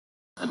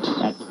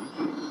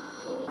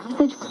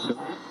message.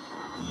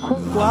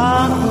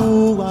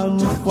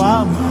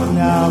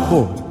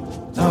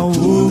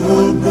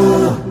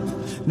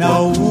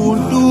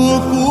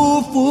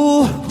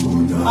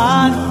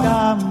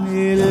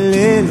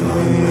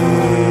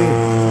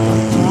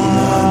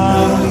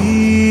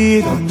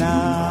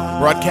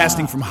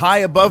 Broadcasting from high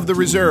above the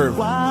reserve,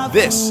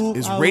 this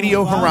is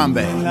Radio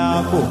Harambe.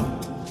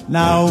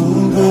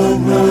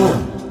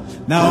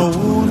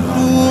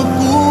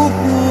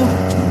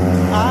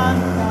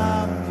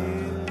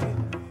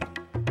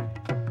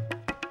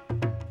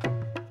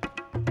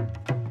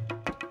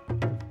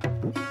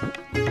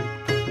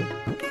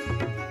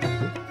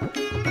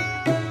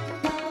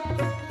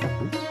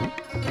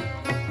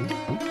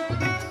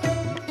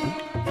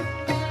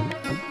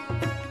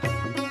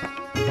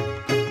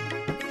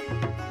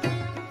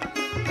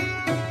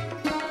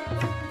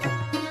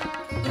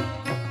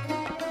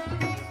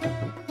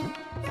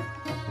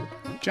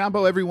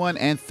 Jumbo, everyone,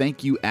 and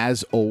thank you,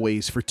 as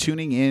always, for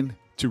tuning in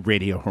to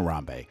Radio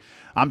Harambe.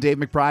 I'm Dave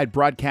McBride,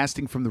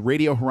 broadcasting from the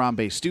Radio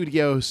Harambe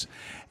studios,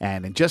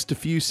 and in just a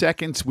few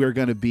seconds, we're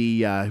going to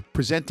be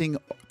presenting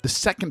the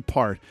second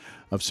part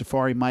of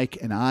Safari Mike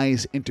and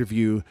I's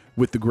interview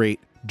with the great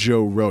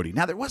Joe Rohde.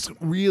 Now, there wasn't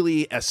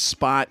really a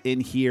spot in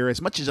here.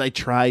 As much as I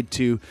tried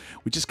to,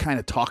 we just kind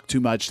of talked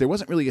too much. There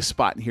wasn't really a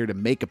spot in here to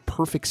make a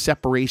perfect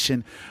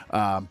separation,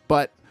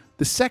 but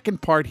the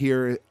second part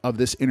here of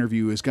this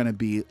interview is going to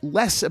be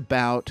less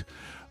about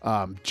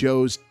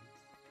Joe's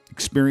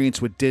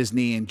experience with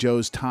Disney and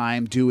Joe's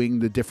time doing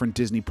the different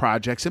Disney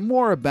projects, and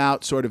more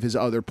about sort of his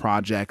other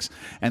projects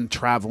and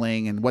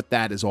traveling and what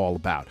that is all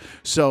about.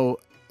 So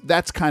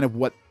that's kind of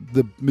what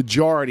the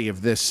majority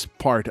of this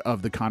part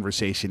of the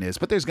conversation is,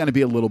 but there's going to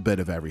be a little bit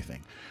of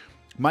everything.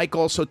 Mike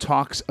also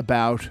talks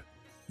about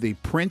the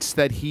prints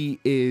that he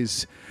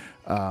is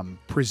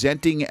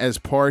presenting as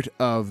part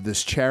of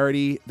this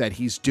charity that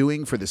he's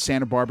doing for the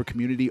Santa Barbara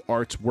Community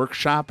Arts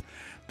Workshop.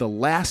 The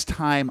last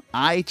time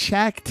I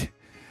checked,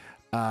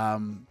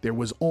 there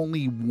was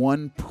only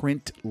one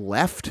print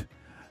left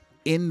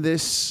in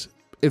this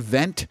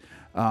event.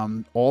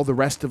 All the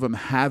rest of them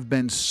have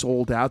been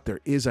sold out. There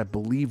is, I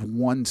believe,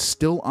 one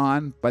still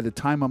on. By the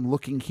time I'm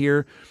looking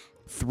here,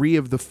 3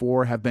 of the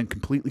 4 have been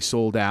completely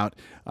sold out.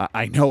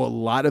 I know a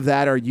lot of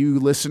that are you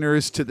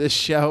listeners to this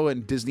show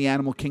and Disney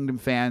Animal Kingdom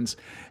fans,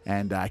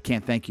 and I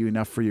can't thank you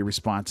enough for your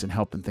response and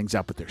helping things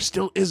out. But there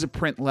still is a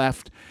print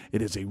left.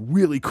 It is a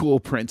really cool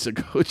print, so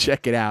go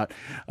check it out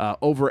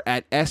over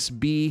at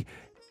SB.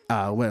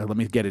 Let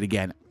me get it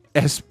again.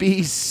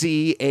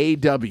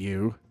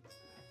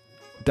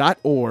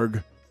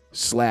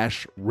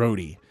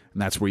 SBCAW.org/Rohde.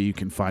 And that's where you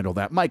can find all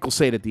that. Mike will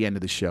say it at the end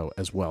of the show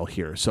as well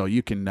here. So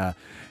you can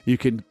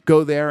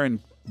go there,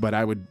 but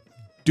I would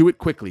do it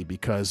quickly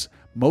because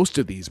most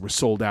of these were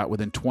sold out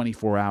within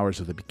 24 hours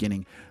of the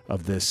beginning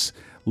of this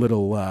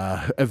little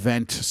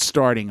event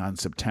starting on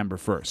September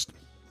 1st.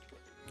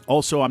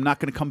 Also, I'm not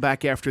going to come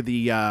back after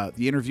the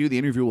interview. The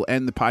interview will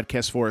end the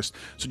podcast for us.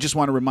 So just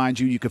want to remind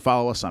you, you can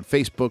follow us on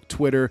Facebook,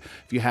 Twitter.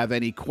 If you have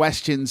any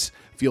questions,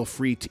 feel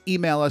free to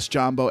email us,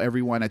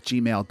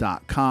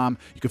 jumboeveryone@gmail.com.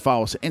 You can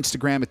follow us on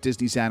Instagram at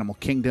Disney's Animal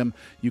Kingdom.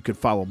 You can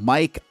follow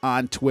Mike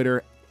on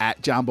Twitter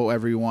at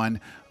jumboeveryone.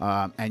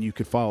 And you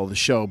can follow the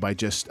show on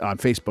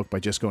Facebook by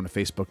just going to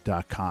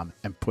facebook.com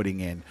and putting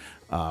in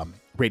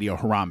Radio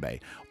Harambe.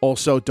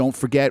 Also, don't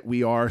forget,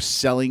 we are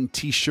selling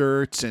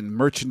T-shirts and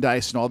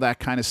merchandise and all that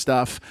kind of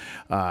stuff,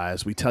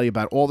 as we tell you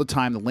about all the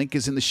time. The link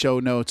is in the show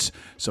notes,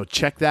 so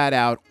check that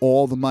out.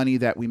 All the money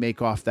that we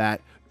make off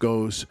that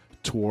goes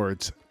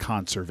towards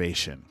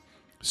conservation.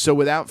 So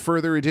without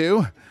further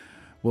ado,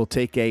 we'll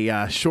take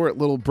a short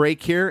little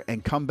break here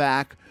and come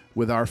back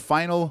with our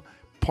final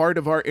part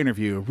of our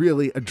interview.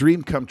 Really a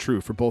dream come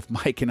true for both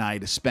Mike and I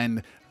to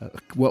spend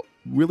what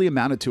really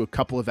amounted to a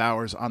couple of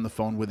hours on the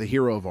phone with a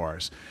hero of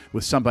ours,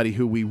 with somebody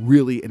who we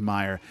really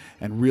admire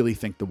and really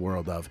think the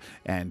world of.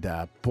 And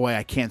boy,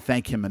 I can't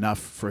thank him enough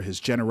for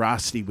his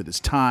generosity with his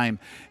time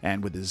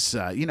and with his,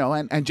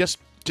 and just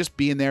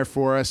being there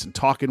for us and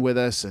talking with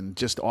us and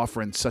just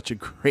offering such a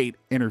great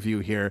interview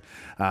here.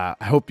 I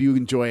hope you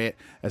enjoy it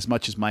as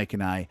much as Mike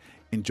and I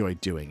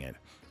enjoyed doing it.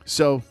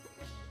 So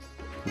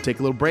we'll take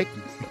a little break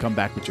and come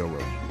back with Joe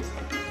Rohde.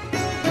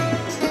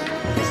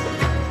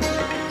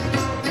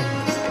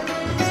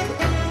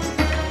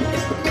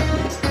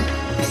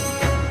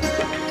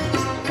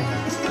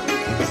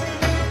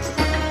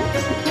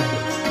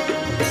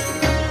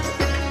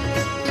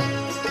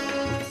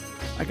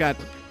 I got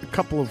a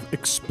couple of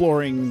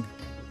exploring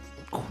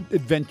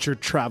adventure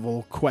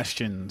travel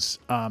questions.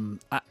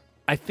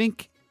 I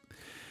think,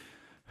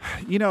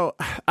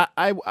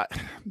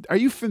 are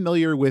you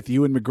familiar with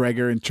Ewan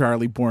McGregor and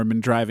Charlie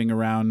Boorman driving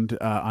around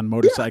on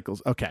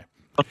motorcycles? Yeah. Okay.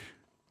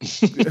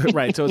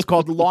 Right. So it's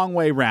called The Long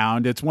Way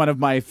Round. It's one of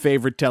my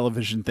favorite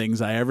television things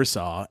I ever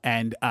saw.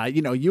 And,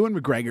 Ewan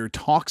McGregor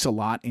talks a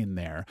lot in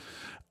there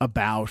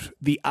about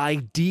the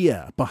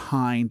idea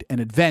behind an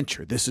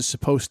adventure. This is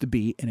supposed to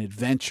be an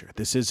adventure.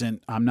 This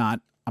isn't, I'm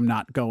not I'm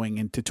not going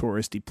into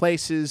touristy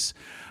places.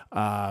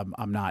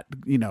 I'm not,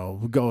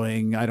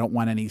 going, I don't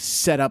want any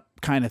setup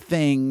kind of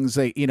things,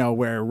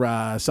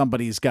 where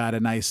somebody's got a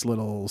nice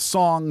little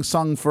song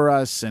sung for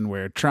us and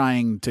we're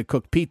trying to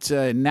cook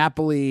pizza in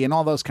Napoli and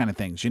all those kind of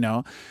things,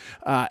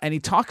 and he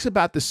talks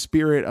about the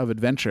spirit of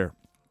adventure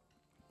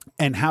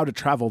and how to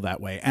travel that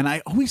way. And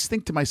I always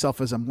think to myself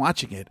as I'm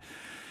watching it,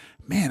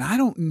 man, I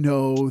don't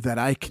know that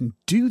I can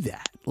do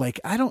that. Like,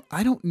 I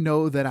don't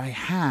know that I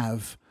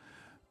have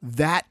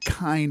that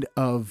kind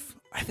of,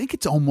 I think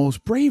it's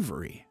almost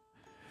bravery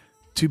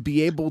to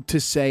be able to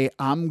say,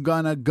 I'm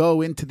going to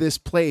go into this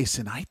place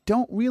and I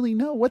don't really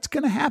know what's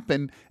going to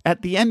happen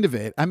at the end of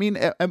it. I mean,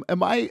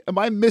 am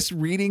I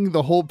misreading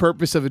the whole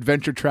purpose of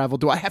adventure travel?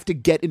 Do I have to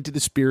get into the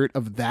spirit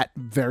of that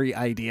very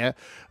idea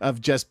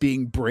of just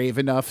being brave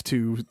enough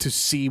to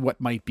see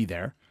what might be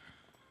there?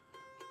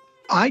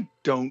 I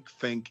don't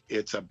think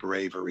it's a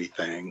bravery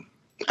thing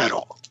at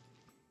all.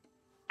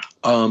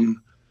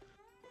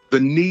 The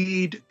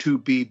need to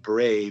be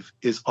brave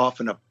is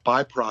often a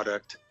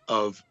byproduct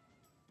of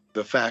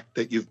the fact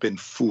that you've been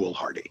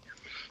foolhardy.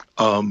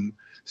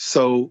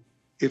 So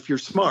if you're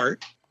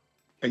smart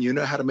and you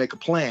know how to make a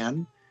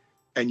plan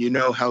and you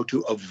know how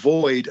to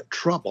avoid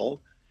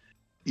trouble,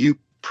 you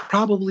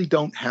probably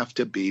don't have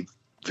to be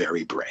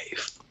very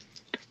brave.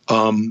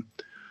 On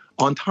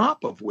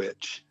top of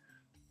which,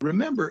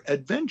 remember,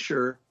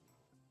 adventure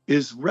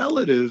is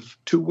relative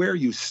to where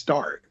you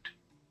start,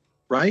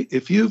 right?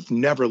 If you've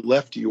never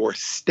left your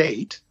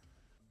state,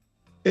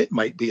 it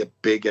might be a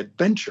big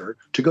adventure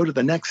to go to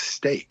the next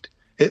state.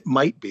 It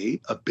might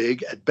be a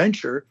big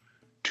adventure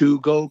to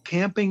go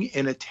camping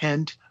in a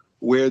tent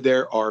where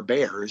there are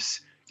bears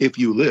if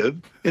you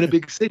live in a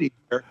big city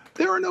where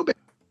there are no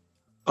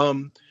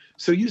bears.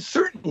 So you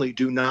certainly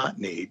do not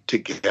need to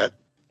get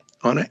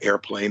on an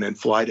airplane and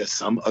fly to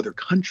some other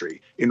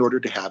country in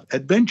order to have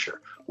adventure.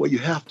 What you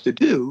have to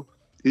do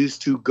is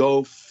to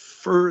go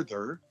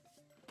further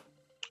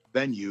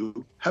than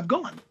you have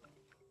gone.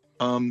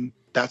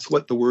 That's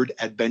what the word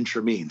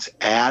adventure means.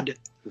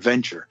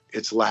 Adventure.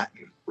 It's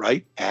Latin,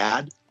 right?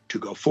 Ad, to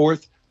go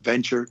forth,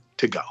 venture,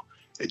 to go.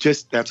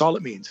 That's all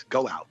it means.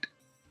 Go out.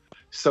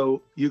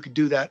 So you could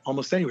do that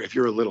almost anywhere. If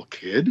you're a little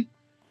kid,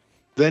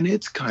 then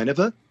it's kind of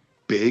a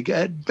big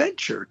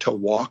adventure to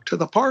walk to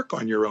the park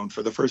on your own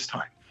for the first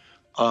time.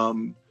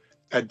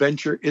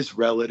 Adventure is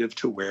relative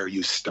to where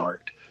you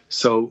start.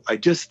 So I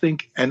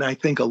think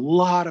a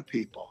lot of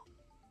people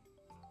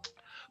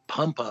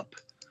pump up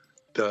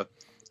the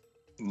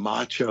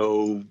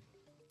macho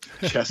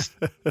chest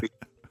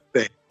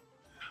thing.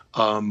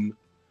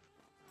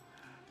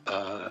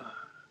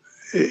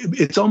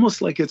 It's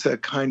almost like it's a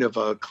kind of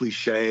a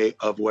cliche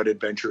of what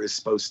adventure is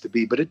supposed to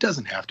be, but it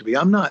doesn't have to be.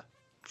 I'm not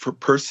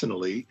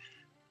personally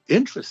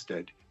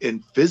interested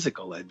in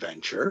physical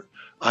adventure.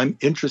 I'm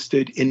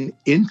interested in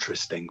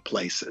interesting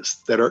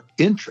places that are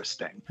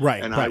interesting.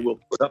 Right. I will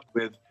put up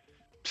with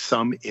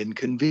some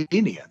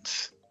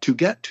inconvenience to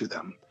get to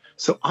them.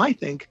 So I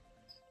think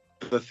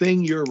the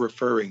thing you're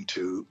referring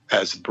to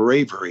as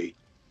bravery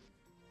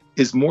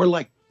is more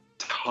like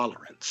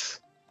tolerance,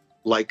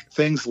 like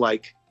things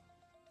like,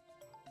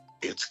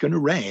 it's going to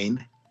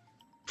rain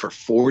for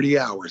 40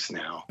 hours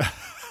now.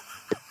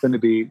 It's going to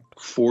be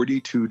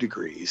 42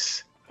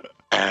 degrees.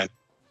 And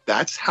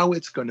that's how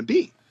it's going to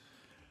be.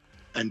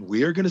 And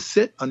we're going to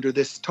sit under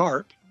this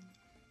tarp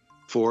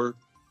for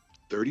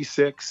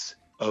 36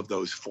 of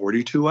those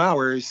 42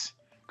 hours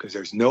because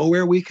there's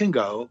nowhere we can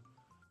go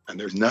and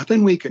there's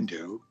nothing we can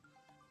do.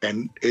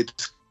 And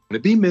it's going to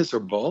be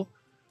miserable.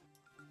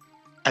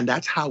 And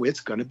that's how it's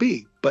going to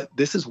be. But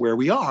this is where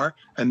we are,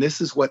 and this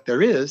is what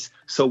there is.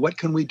 So what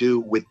can we do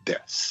with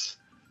this,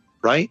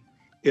 right?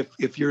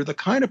 If you're the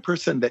kind of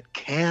person that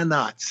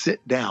cannot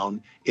sit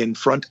down in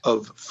front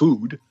of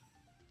food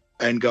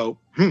and go,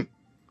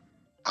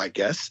 I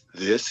guess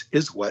this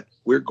is what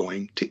we're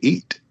going to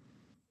eat,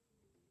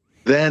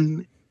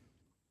 then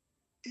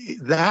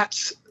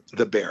that's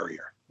the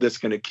barrier that's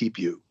going to keep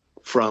you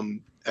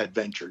from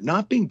adventure,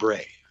 not being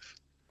brave.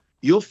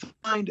 You'll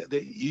find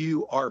that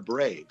you are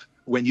brave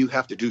when you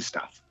have to do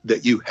stuff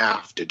that you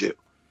have to do,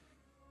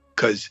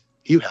 because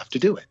you have to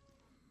do it.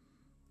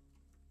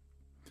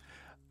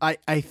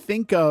 I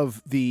think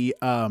of the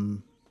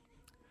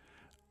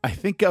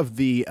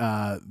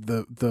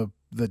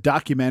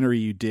documentary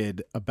you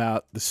did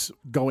about this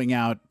going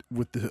out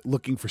with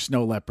looking for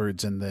snow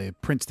leopards and the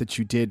prints that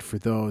you did for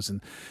those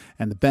and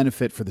the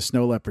benefit for the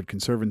Snow Leopard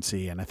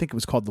Conservancy. And I think it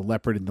was called The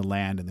Leopard in the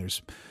Land. And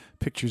there's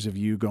pictures of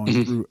you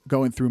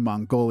going through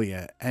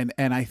Mongolia and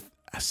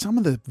some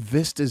of the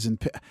vistas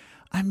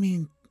I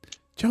mean,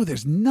 Joe,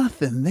 there's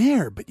nothing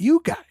there but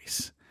you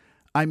guys.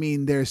 I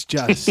mean, there's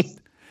just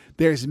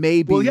there's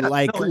maybe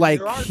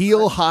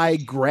heel high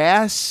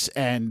grass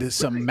and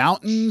some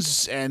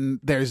mountains, and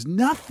there's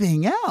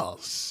nothing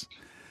else.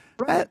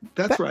 Right.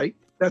 That's right.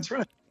 That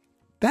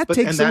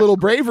takes a little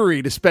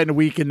bravery to spend a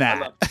week in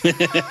that.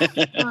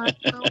 But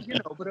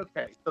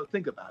okay. So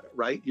think about it,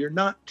 right? You're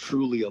not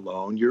truly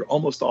alone. You're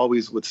almost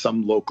always with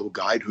some local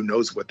guide who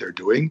knows what they're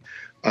doing.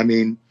 I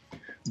mean,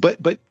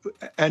 But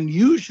and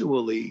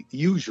usually,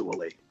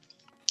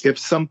 if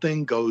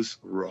something goes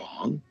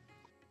wrong,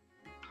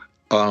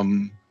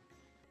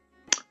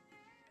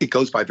 it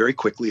goes by very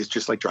quickly. It's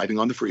just like driving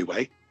on the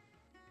freeway.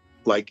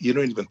 Like, you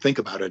don't even think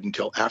about it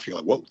until after. You're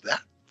like, whoa,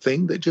 that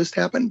thing that just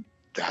happened,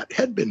 that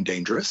had been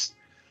dangerous.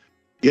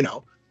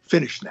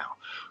 Finished now.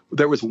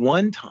 There was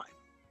one time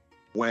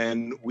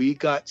when we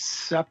got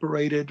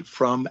separated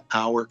from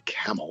our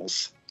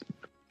camels,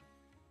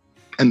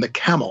 and the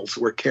camels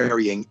were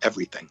carrying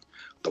everything.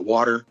 The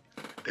water,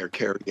 they're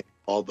carrying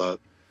all the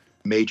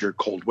major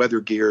cold weather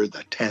gear,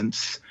 the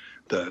tents,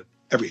 the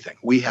everything.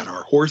 We had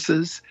our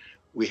horses,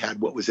 we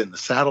had what was in the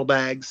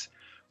saddlebags,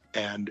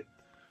 and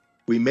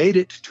we made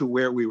it to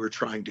where we were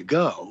trying to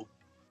go.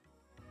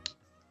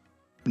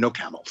 No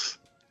camels.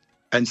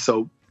 And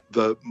so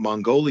the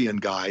Mongolian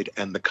guide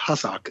and the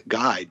Cossack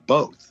guide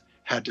both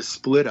had to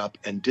split up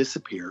and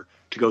disappear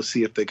to go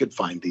see if they could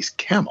find these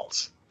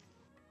camels.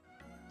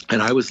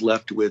 And I was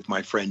left with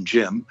my friend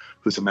Jim,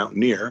 who's a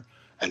mountaineer,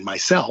 and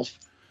myself.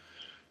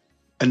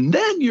 And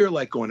then you're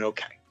like going,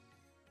 okay,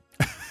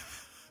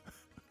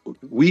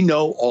 we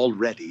know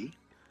already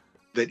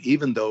that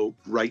even though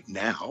right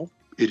now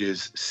it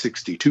is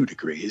 62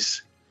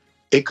 degrees,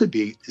 it could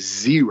be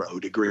 0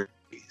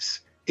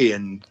 degrees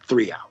in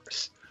 3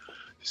 hours.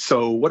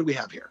 So what do we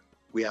have here?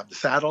 We have the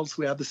saddles,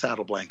 we have the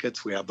saddle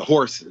blankets, we have the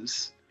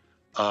horses,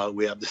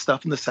 we have the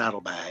stuff in the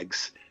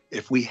saddlebags.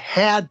 If we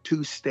had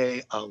to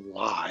stay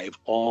alive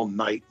all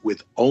night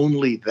with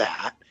only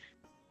that,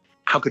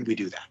 how could we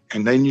do that?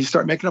 And then you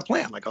start making a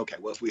plan. Like, okay,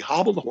 well, if we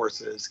hobble the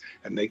horses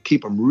and they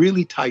keep them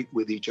really tight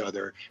with each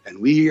other and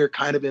we are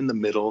kind of in the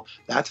middle,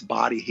 that's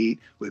body heat.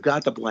 We've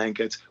got the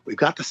blankets. We've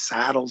got the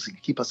saddles to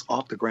keep us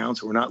off the ground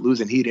so we're not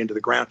losing heat into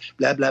the ground,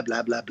 blah, blah,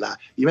 blah, blah, blah.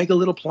 You make a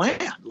little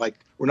plan. Like,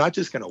 we're not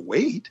just going to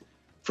wait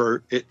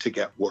for it to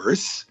get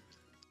worse,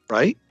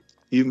 right?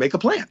 You make a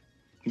plan.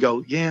 You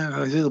go,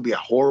 yeah, it'll be a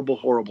horrible,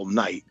 horrible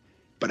night,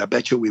 but I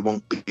bet you we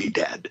won't be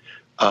dead.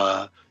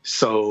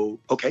 So,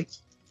 okay.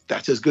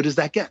 That's as good as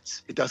that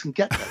gets. It doesn't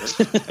get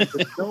better.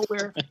 There's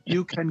nowhere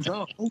you can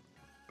go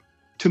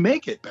to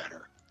make it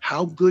better.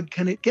 How good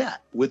can it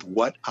get with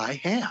what I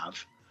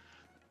have?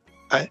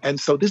 And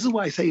so this is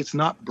why I say it's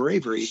not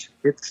bravery,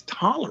 it's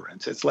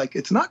tolerance. It's like,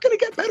 it's not going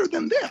to get better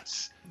than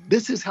this.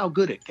 This is how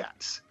good it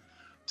gets.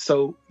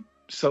 So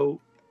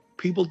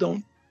people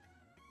don't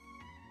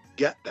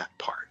get that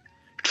part.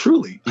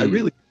 Truly, I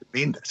really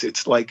mean this.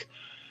 It's like,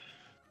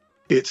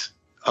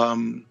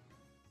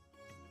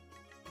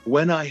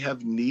 when I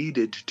have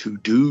needed to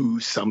do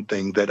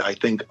something that I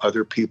think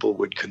other people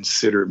would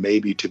consider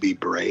maybe to be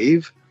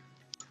brave,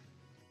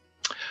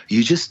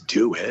 you just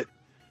do it,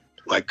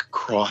 like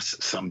cross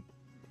some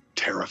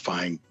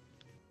terrifying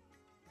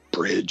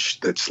bridge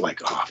that's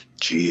like, oh,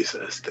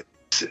 Jesus,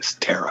 this is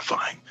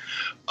terrifying.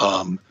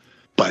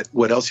 But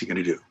what else are you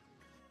going to do?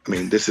 I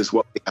mean, this is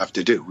what we have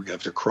to do. We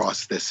have to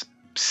cross this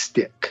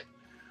stick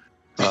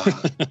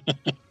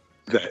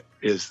that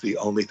is the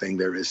only thing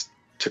there is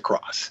to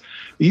cross.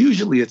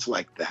 Usually it's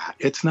like that.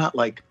 It's not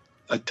like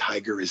a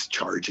tiger is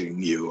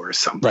charging you or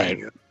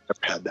something. Right.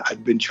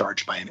 I've been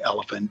charged by an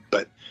elephant,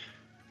 but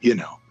it's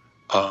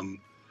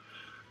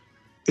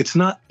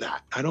not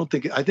that.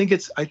 I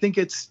think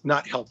it's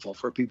not helpful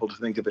for people to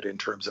think of it in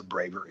terms of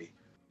bravery.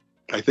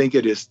 I think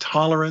it is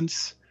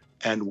tolerance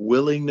and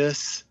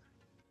willingness,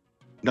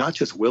 not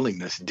just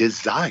willingness,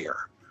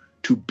 desire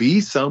to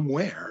be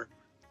somewhere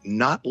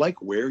not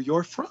like where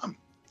you're from.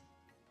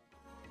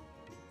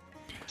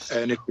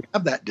 And if you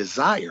have that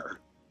desire,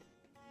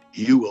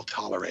 you will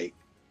tolerate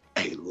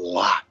a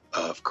lot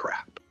of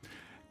crap.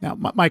 Now,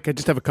 Mike, I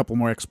just have a couple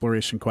more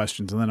exploration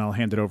questions, and then I'll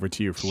hand it over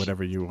to you for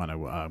whatever you want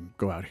to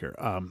go out here.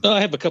 I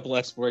have a couple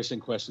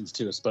exploration questions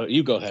too, but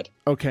you go ahead.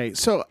 Okay,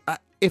 so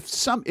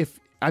if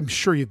I'm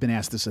sure you've been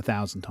asked this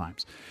 1,000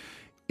 times,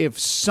 if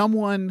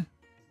someone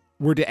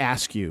were to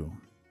ask you,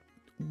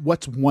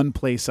 "What's one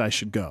place I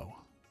should go?"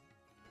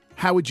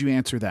 how would you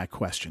answer that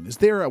question? Is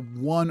there a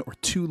 1 or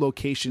 2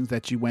 locations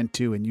that you went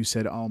to and you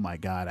said, "Oh my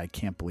God, I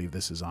can't believe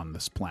this is on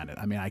this planet.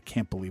 I mean, I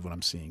can't believe what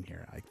I'm seeing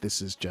here. This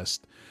is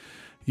just."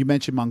 You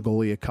mentioned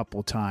Mongolia a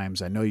couple of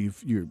times. I know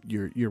your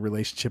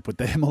relationship with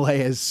the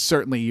Himalayas,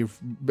 certainly you've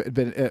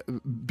been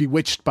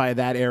bewitched by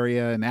that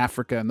area and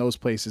Africa and those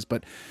places.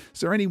 But is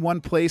there any one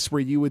place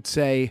where you would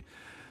say,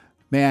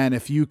 "Man,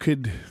 if you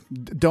could,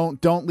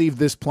 don't leave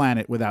this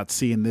planet without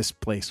seeing this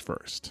place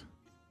first"?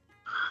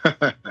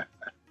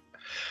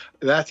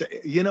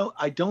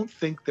 I don't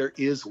think there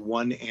is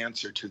one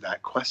answer to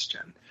that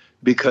question,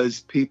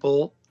 because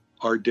people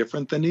are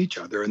different than each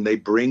other and they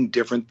bring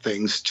different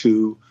things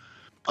to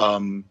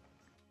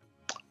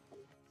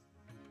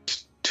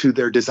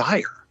their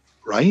desire,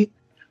 right?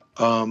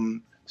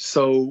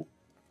 So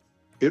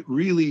it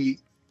really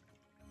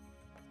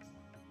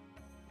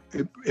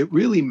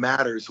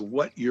matters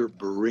what you're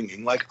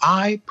bringing. Like,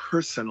 I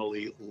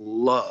personally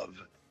love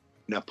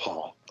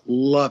Nepal,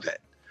 love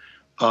it.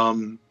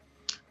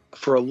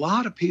 For a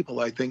lot of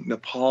people, I think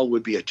Nepal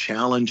would be a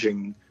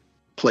challenging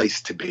place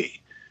to be.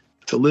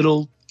 It's a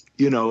little,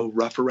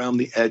 rough around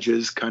the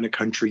edges kind of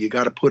country. You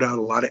got to put out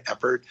a lot of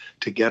effort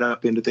to get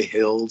up into the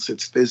hills.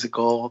 It's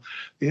physical.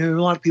 A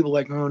lot of people are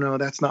like, oh no,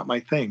 that's not my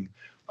thing.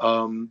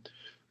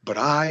 But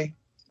I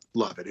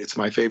love it. It's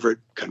my favorite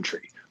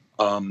country.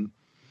 I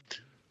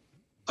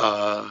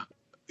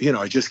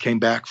just came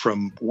back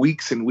from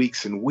weeks and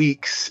weeks and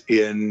weeks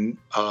in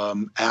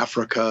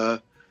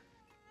Africa.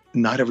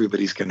 Not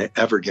everybody's going to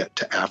ever get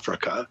to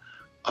Africa.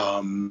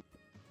 I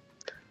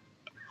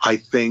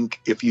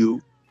think if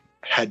you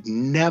had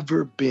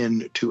never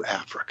been to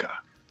Africa,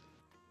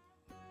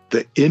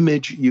 the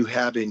image you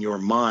have in your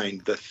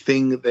mind, the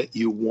thing that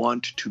you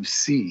want to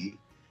see,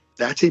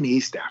 that's in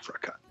East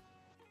Africa.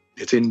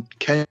 It's in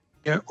Kenya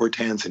or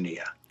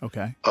Tanzania.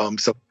 Okay.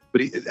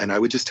 And I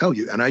would just tell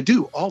you, and I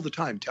do all the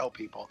time tell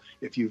people,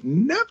 if you've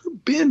never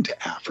been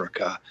to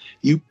Africa,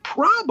 you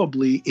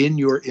probably in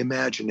your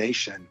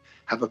imagination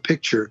have a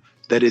picture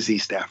that is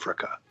East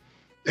Africa.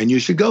 And you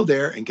should go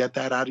there and get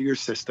that out of your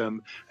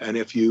system. And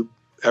if you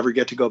ever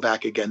get to go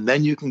back again,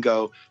 then you can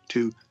go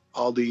to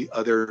all the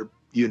other,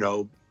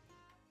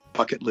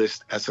 bucket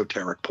list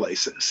esoteric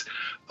places.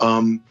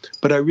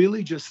 But I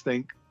really just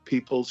think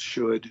people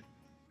should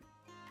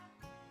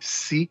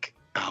seek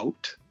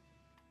out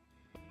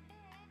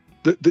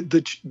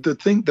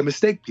the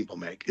mistake people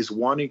make is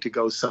wanting to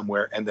go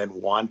somewhere and then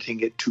wanting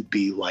it to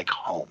be like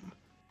home.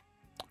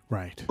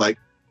 Right. Like,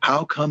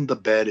 how come the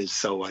bed is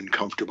so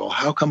uncomfortable?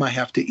 How come I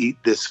have to eat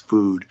this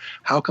food?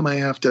 How come I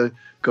have to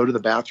go to the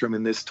bathroom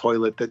in this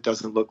toilet that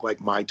doesn't look like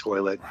my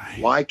toilet?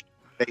 Right. Why can't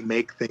they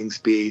make things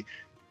be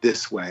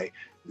this way?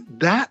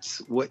 That's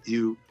what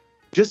you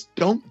just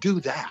don't do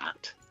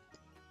that.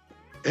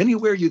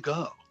 Anywhere you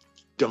go,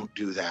 don't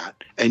do that.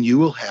 And you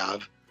will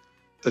have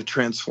a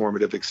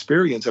transformative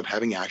experience of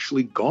having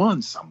actually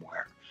gone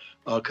somewhere.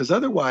 Because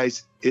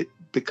otherwise it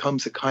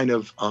becomes a kind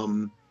of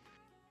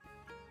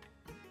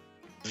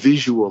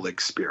visual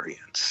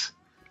experience.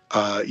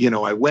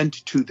 I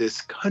went to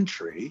this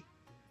country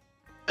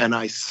and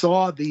I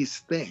saw these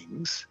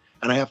things,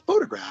 and I have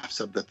photographs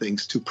of the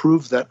things to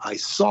prove that I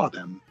saw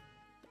them,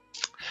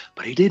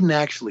 but I didn't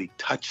actually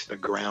touch the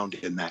ground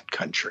in that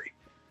country.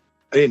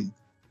 I didn't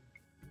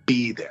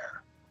be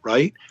there,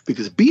 right?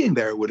 Because being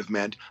there would have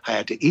meant I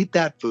had to eat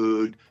that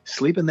food,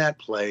 sleep in that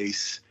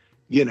place,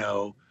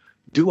 do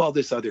all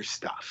this other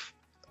stuff.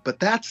 But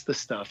that's the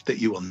stuff that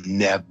you will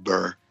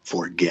never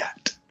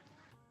forget.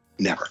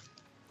 Never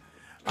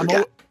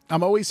forget.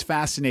 I'm always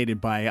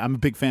fascinated by, I'm a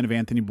big fan of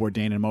Anthony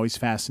Bourdain, and I'm always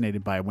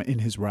fascinated by in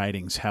his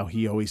writings how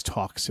he always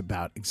talks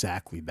about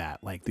exactly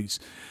that, like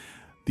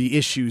the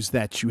issues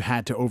that you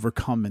had to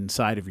overcome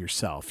inside of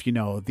yourself.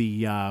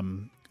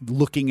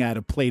 Looking at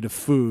a plate of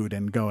food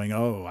and going,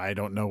 oh, I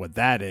don't know what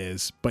that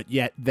is, but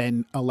yet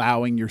then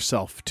allowing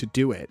yourself to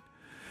do it.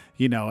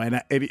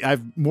 And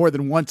I've more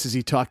than once as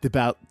he talked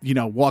about,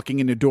 walking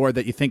in a door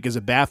that you think is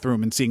a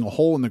bathroom and seeing a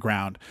hole in the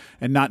ground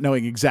and not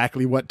knowing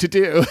exactly what to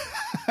do.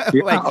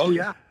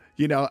 Yeah.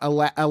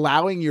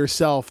 Allowing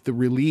yourself the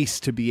release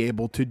to be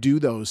able to do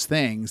those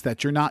things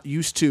that you're not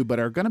used to, but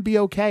are going to be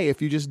okay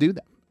if you just do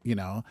them, You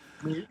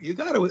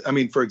got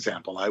to, for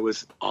example, I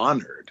was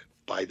honored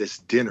by this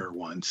dinner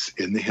once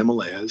in the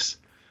Himalayas.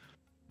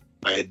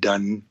 I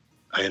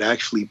had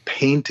actually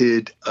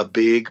painted a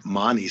big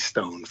Mani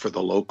stone for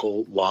the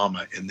local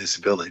lama in this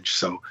village.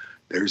 So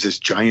there's this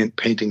giant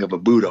painting of a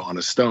Buddha on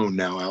a stone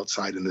now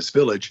outside in this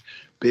village.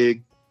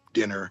 Big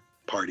dinner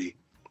party.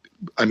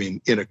 In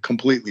a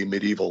completely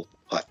medieval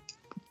hut.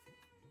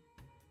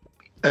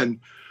 And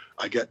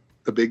I get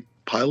a big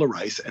pile of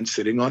rice, and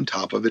sitting on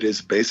top of it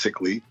is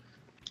basically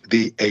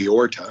the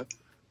aorta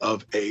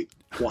of a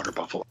water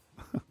buffalo,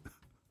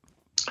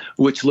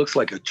 which looks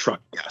like a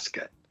truck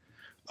gasket.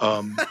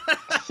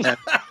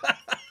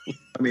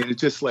 It's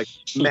just like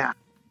math,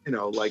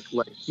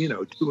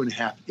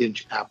 2.5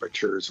 inch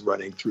apertures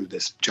running through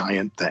this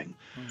giant thing.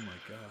 Oh my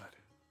God.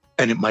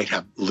 And it might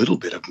have a little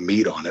bit of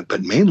meat on it,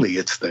 but mainly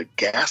it's the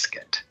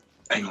gasket.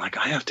 And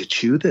I have to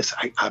chew this.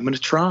 I'm going to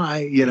try,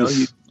 you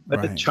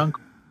let a chunk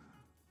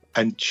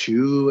and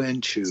chew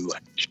and chew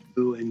and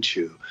chew and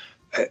chew.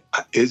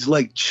 It's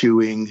like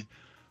chewing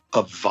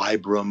a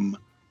Vibram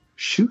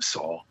shoe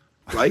sole,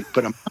 right?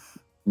 But I'm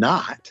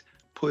not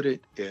put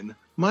it in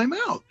my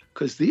mouth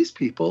because these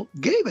people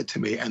gave it to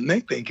me and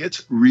they think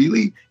it's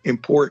really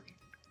important.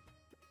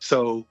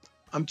 So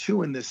I'm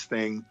chewing this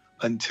thing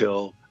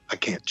until I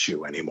can't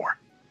chew anymore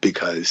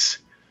because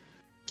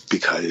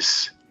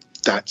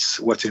that's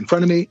what's in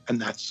front of me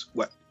and that's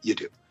what you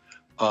do.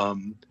 I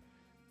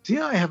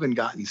haven't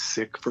gotten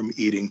sick from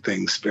eating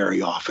things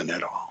very often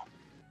at all.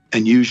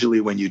 And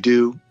usually when you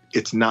do,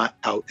 it's not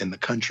out in the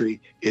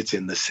country, it's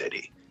in the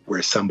city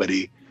where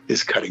somebody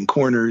is cutting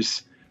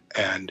corners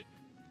and,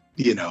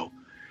 you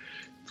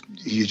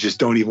just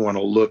don't even want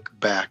to look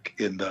back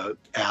in the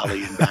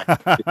alley and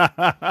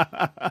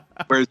back.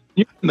 Whereas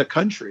in the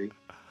country,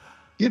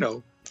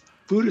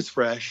 food is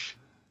fresh.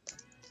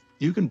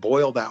 You can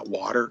boil that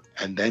water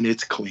and then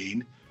it's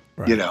clean,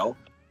 right.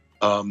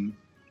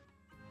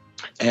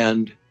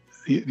 And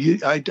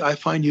I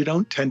find you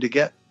don't tend to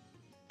get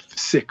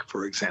sick,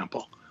 for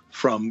example,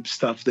 from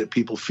stuff that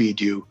people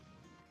feed you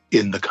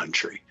in the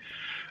country.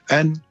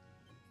 And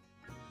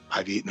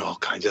I've eaten all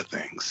kinds of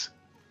things,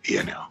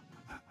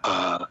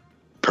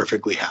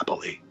 perfectly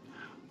happily.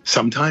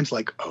 Sometimes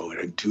like, oh,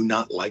 I do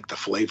not like the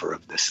flavor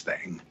of this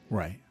thing.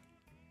 Right.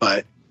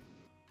 But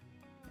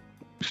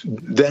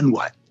then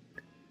what?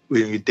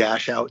 Will you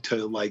dash out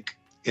to like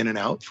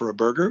In-N-Out for a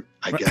burger?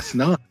 I guess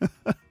not.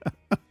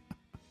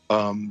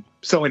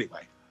 So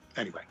anyway,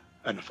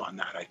 enough on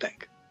that, I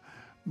think.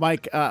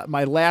 Mike,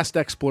 my last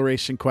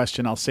exploration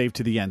question I'll save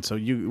to the end. So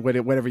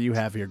whatever you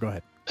have here, go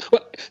ahead.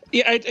 Well,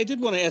 yeah, I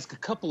did want to ask a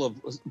couple of,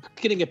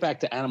 getting it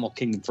back to Animal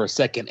Kingdom for a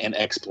second and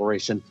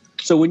exploration.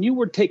 So when you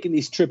were taking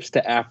these trips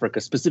to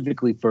Africa,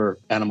 specifically for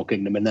Animal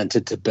Kingdom and then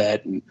to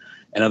Tibet and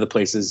other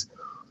places,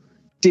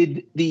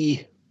 did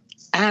the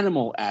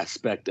animal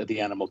aspect of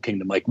the Animal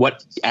Kingdom, like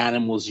what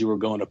animals you were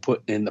going to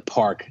put in the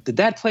park, did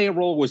that play a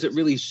role? Was it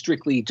really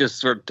strictly just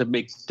sort of to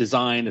make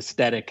design,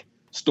 aesthetic,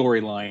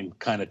 storyline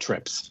kind of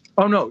trips?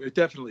 Oh, no, it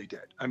definitely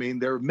did. I mean,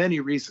 there are many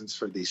reasons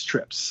for these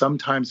trips.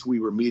 Sometimes we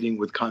were meeting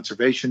with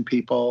conservation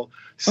people.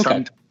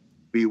 Sometimes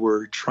we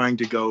were trying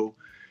to go,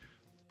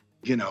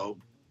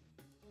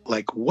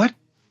 like what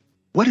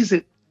is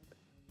it?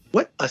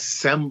 What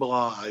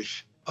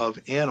assemblage of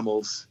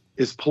animals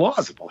is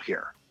plausible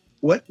here?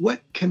 What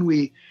can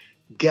we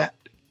get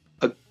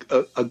a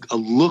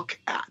look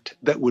at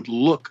that would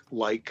look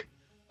like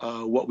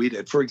what we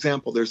did? For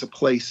example, there's a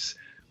place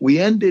we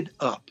ended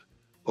up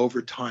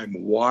over time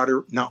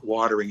not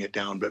watering it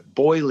down, but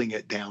boiling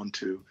it down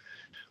to,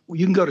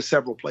 you can go to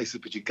several places,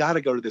 but you got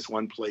to go to this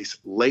one place,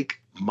 Lake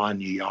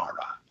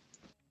Manyara,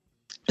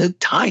 a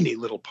tiny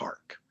little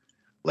park.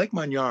 Lake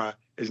Manyara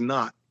is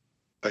not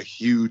a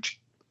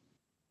huge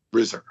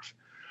reserve.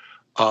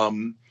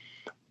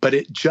 But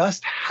it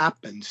just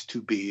happens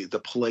to be the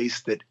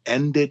place that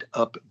ended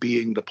up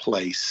being the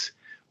place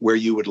where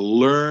you would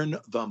learn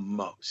the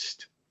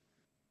most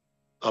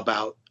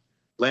about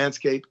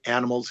landscape,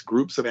 animals,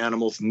 groups of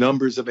animals,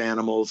 numbers of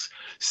animals,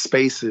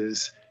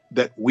 spaces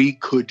that we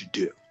could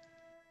do,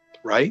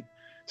 right?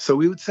 So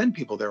we would send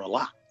people there a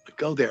lot. Like,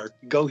 go there,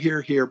 go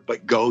here,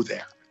 but go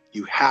there.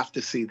 You have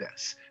to see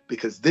this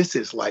because this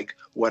is like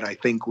what I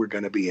think we're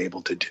going to be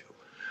able to do.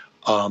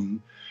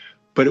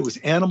 But it was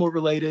animal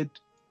related,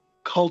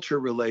 culture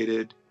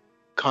related,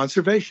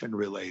 conservation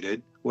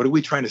related. What are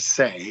we trying to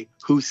say?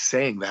 Who's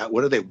saying that?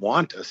 What do they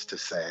want us to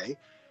say?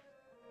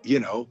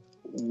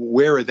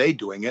 Where are they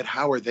doing it?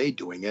 How are they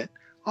doing it?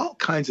 All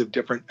kinds of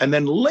different. And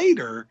then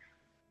later,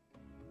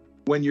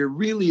 when you're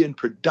really in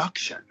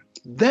production,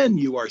 then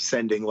you are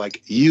sending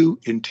like, you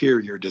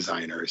interior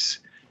designers,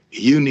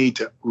 you need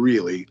to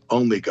really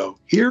only go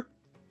here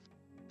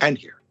and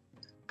here,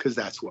 because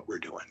that's what we're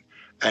doing.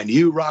 And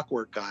you rock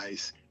work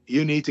guys,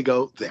 you need to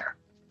go there.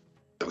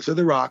 Those are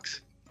the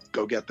rocks.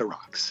 Go get the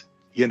rocks,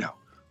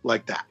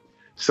 like that.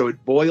 So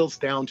it boils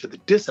down to the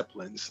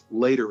disciplines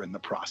later in the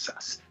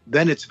process.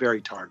 Then it's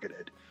very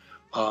targeted.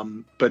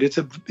 But it's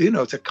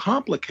a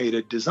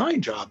complicated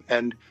design job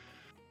and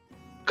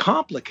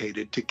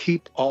complicated to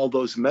keep all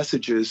those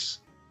messages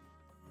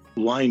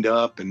lined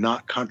up and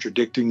not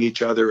contradicting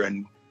each other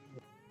and,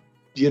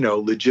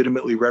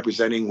 legitimately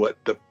representing what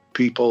the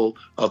people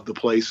of the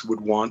place would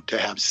want to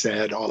have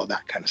said, all of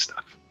that kind of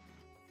stuff.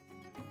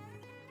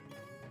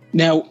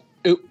 Now,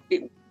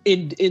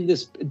 in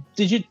this,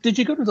 did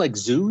you go to like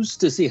zoos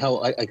to see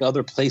how like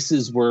other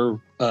places were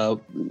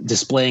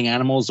displaying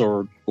animals,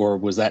 or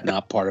was that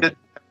not part of it?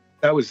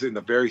 That was in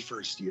the very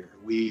first year.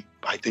 We,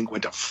 I think,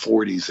 went to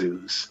 40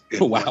 zoos.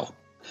 Oh, wow.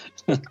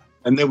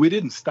 And then we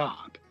didn't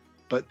stop.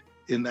 But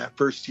in that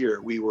first year,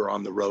 we were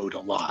on the road a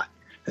lot.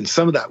 And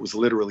some of that was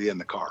literally in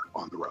the car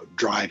on the road.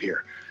 Drive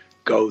here,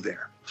 go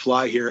there,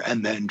 fly here,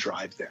 and then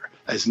drive there.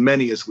 As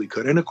many as we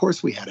could. And of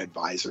course, we had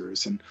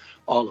advisors and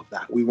all of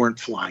that. We weren't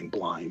flying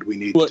blind. We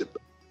needed to.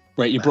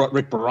 Right. You brought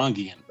Rick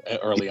Barangi in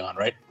early on,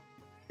 right?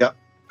 Yep.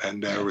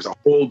 And there was a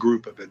whole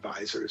group of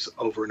advisors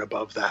over and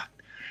above that.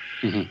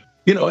 Mm-hmm.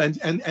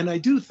 And I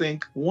do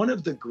think one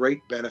of the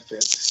great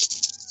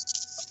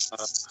benefits,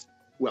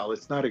 well,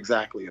 it's not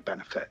exactly a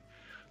benefit,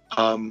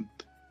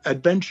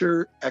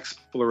 adventure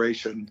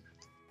exploration,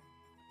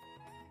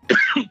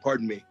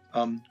 pardon me,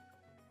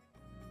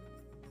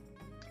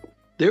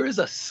 there is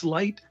a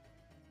slight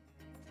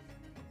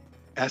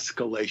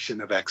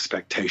escalation of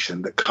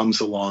expectation that comes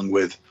along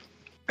with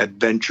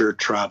adventure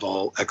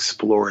travel,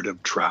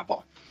 explorative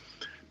travel.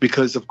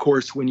 Because, of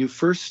course, when you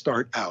first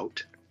start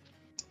out,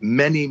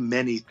 many,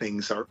 many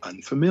things are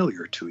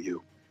unfamiliar to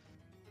you.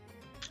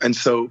 And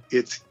so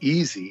it's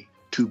easy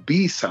to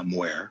be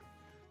somewhere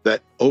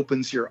that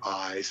opens your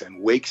eyes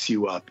and wakes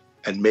you up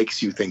and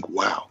makes you think,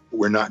 wow,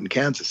 we're not in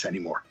Kansas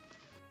anymore.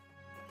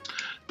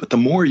 But the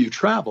more you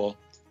travel,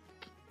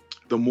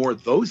 the more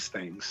those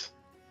things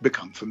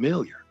become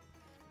familiar.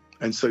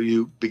 And so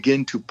you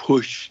begin to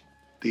push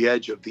the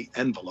edge of the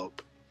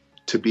envelope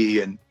to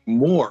be in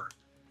more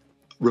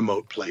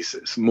remote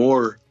places,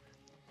 more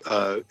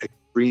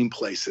extreme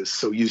places.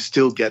 So you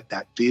still get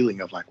that feeling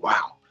of like,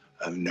 wow,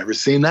 I've never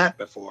seen that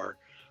before.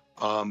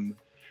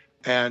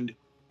 And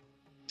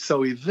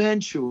So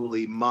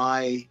eventually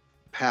my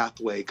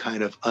pathway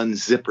kind of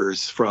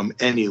unzippers from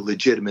any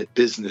legitimate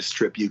business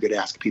trip you could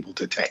ask people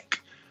to take,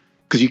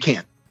 because you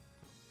can't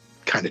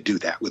kind of do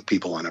that with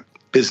people on a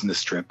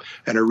business trip,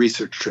 and a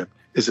research trip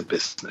is a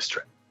business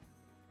trip.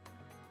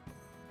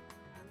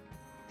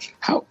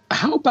 How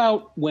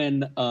about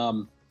when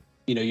the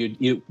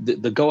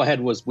go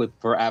ahead was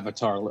for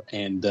Avatar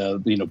and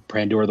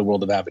Pandora, the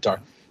world of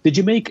Avatar. Did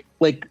you make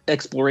like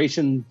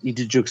exploration?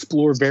 Did you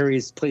explore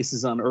various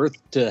places on Earth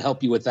to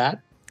help you with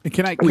that?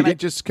 Can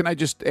I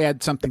just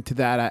add something to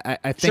that?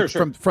 I think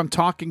Sure. from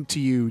talking to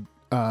you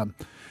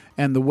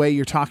and the way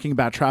you're talking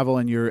about travel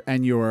and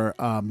your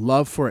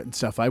love for it and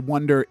stuff, I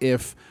wonder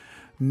if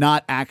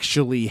not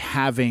actually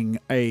having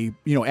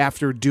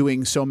after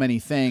doing so many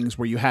things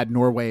where you had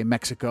Norway and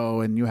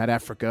Mexico and you had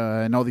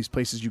Africa and all these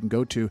places you can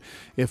go to,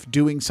 if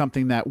doing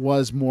something that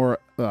was more,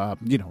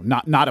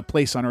 not a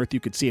place on Earth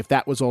you could see, if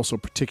that was also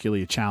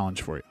particularly a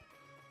challenge for you.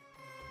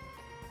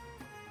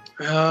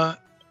 Yeah,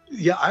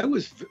 I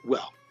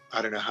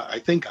don't know how, I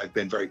think I've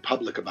been very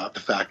public about the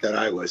fact that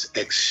I was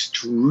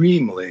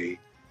extremely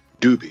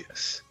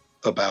dubious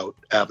about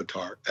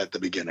Avatar at the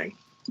beginning.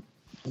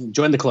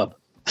 Join the club.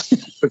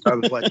 I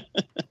was like,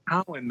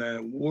 how in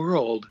the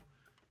world?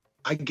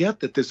 I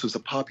get that this was a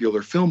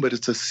popular film, but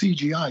it's a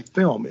CGI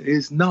film. It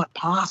is not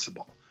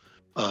possible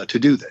to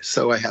do this.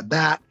 So I had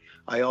that.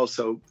 I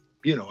also,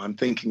 I'm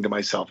thinking to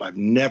myself, I've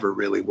never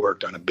really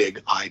worked on a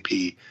big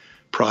IP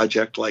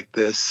project like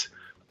this.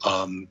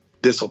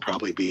 This will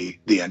probably be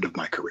the end of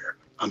my career.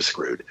 I'm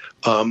screwed.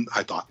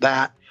 I thought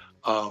that.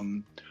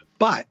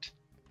 But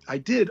I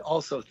did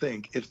also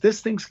think, if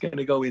this thing's going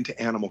to go into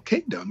Animal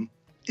Kingdom,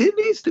 it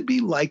needs to be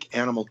like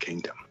Animal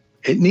Kingdom.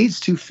 It needs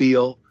to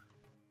feel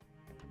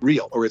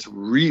real, or it's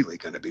really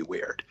going to be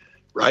weird,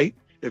 right?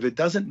 If it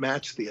doesn't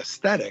match the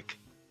aesthetic,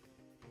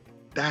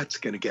 that's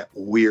going to get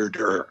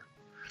weirder.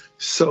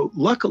 So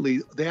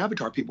luckily, the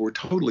Avatar people were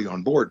totally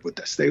on board with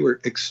this. They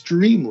were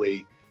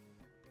extremely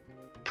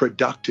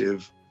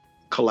productive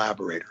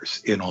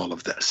collaborators in all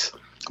of this.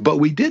 But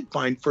we did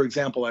find, for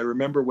example, I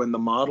remember when the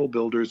model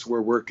builders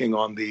were working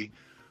on the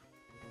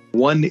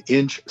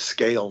 1-inch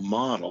scale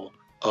model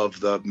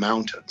of the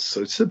mountains.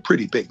 So it's a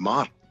pretty big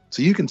model.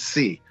 So you can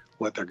see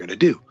what they're going to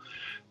do.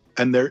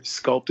 And they're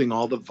sculpting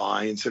all the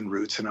vines and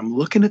roots. And I'm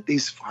looking at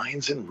these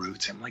vines and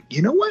roots. I'm like,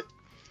 you know what?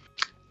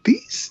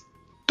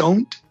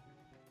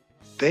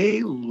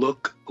 They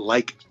look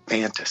like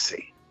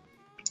fantasy.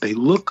 They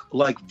look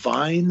like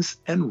vines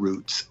and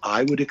roots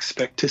I would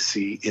expect to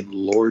see in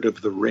Lord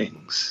of the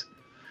Rings,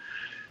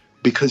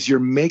 because you're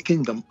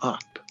making them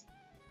up.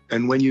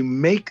 And when you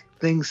make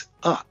things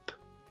up,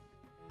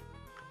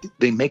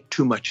 they make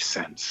too much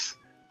sense.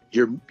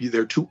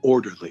 They're too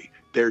orderly.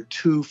 They're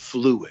too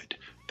fluid.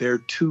 They're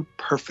too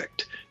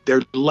perfect.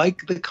 They're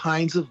like the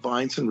kinds of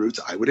vines and roots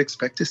I would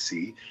expect to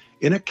see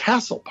in a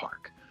castle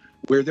park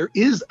where there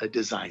is a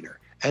designer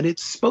and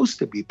it's supposed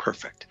to be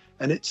perfect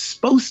and it's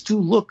supposed to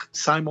look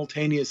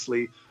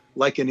simultaneously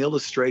like an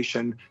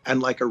illustration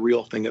and like a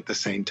real thing at the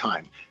same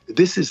time.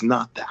 This is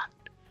not that.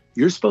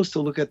 You're supposed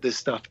to look at this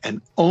stuff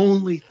and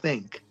only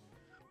think,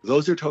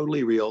 those are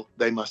totally real.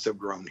 They must have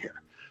grown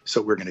here.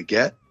 So we're going to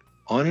get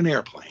on an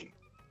airplane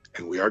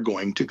and we are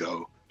going to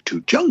go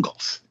to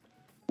jungles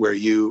where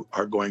you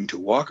are going to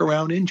walk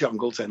around in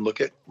jungles and look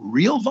at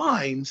real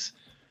vines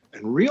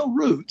and real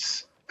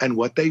roots and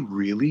what they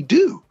really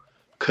do,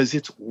 because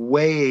it's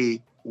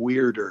way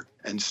weirder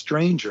and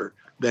stranger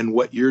than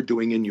what you're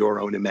doing in your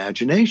own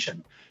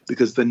imagination,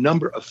 because the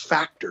number of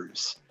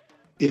factors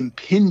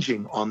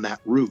impinging on that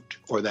root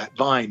or that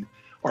vine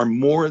are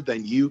more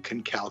than you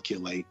can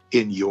calculate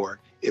in your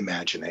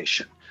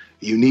imagination.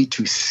 You need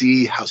to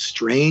see how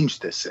strange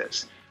this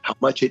is, how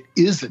much it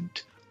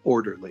isn't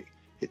orderly.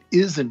 It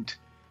isn't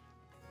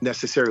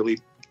necessarily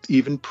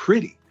even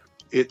pretty.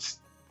 It's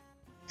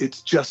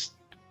just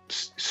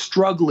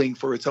struggling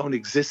for its own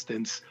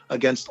existence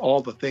against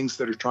all the things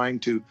that are trying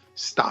to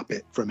stop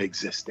it from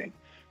existing.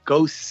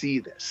 Go see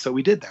this. So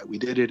we did that.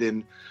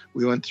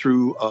 We went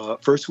through,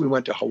 first we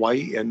went to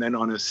Hawaii, and then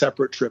on a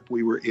separate trip,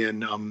 we were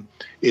in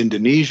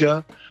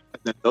Indonesia.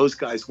 And then those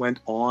guys went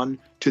on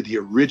to the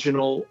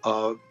original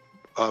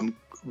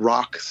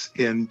rocks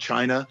in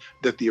China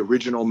that the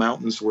original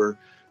mountains were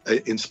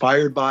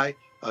inspired by,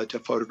 to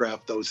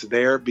photograph those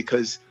there,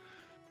 because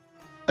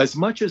as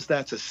much as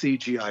that's a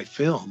CGI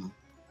film,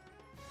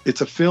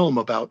 it's a film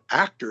about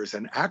actors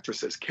and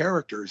actresses,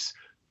 characters.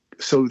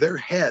 So their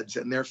heads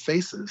and their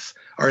faces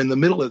are in the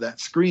middle of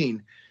that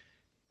screen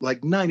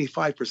like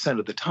 95%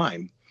 of the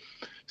time.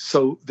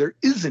 So there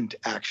isn't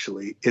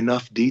actually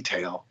enough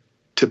detail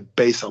to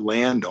base a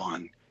land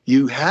on.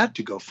 You had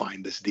to go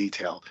find this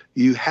detail.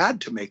 You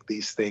had to make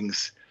these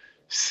things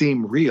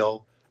seem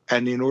real.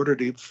 And in order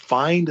to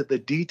find the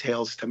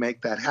details to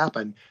make that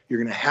happen, you're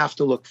going to have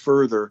to look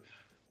further.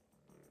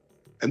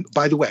 And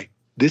by the way,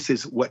 this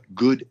is what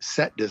good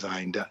set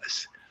design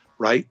does,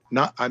 right?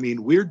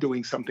 We're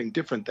doing something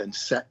different than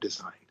set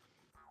design.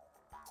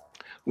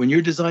 When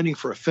you're designing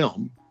for a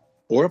film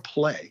or a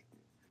play,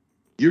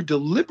 you're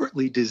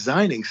deliberately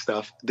designing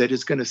stuff that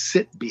is going to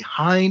sit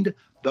behind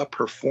the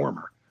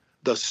performer.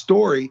 The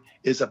story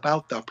is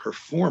about the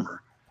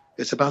performer.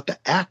 It's about the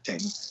acting.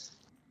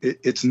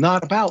 It's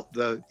not about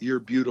your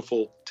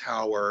beautiful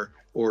tower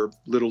or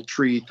little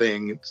tree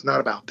thing. It's not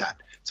about that.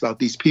 It's about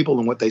these people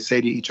and what they say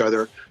to each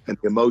other and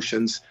the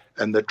emotions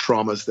and the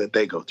traumas that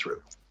they go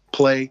through.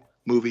 Play,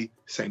 movie,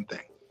 same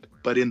thing.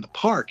 But in the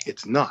park,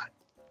 it's not.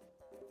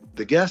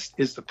 The guest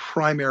is the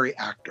primary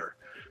actor.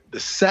 The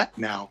set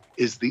now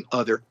is the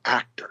other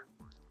actor.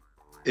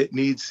 It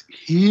needs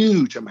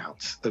huge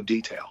amounts of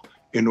detail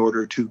in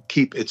order to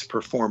keep its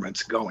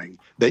performance going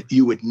that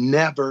you would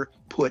never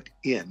put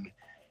in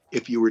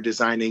if you were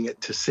designing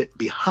it to sit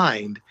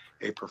behind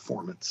a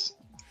performance.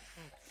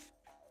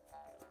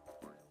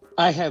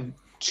 I have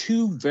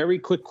two very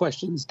quick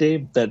questions,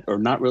 Dave, that are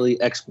not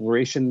really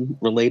exploration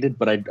related,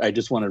 but I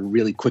just want to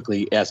really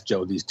quickly ask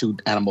Joe these two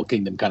Animal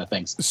Kingdom kind of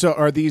things. So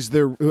are these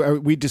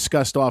we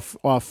discussed off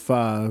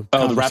the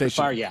rapid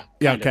fire? Yeah.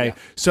 Yeah. Okay. Yeah.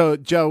 So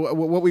Joe,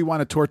 what we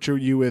want to torture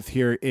you with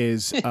here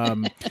is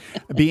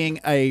being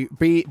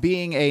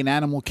an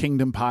Animal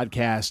Kingdom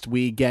podcast,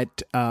 we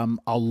get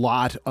a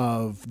lot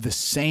of the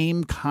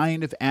same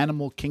kind of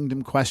Animal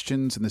Kingdom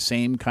questions and the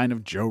same kind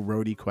of Joe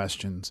Rohde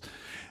questions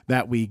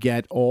that we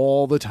get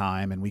all the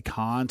time and we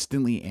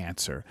constantly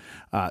answer.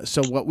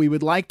 So what we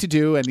would like to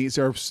do, and these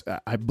are,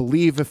 I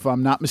believe, if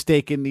I'm not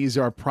mistaken, these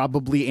are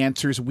probably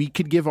answers we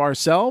could give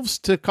ourselves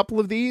to a couple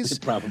of these.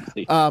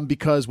 Probably.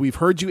 Because we've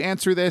heard you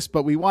answer this,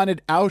 but we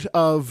wanted out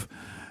of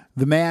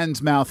the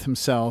man's mouth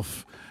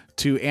himself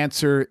to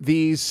answer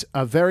these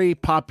very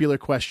popular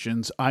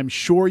questions. I'm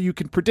sure you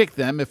can predict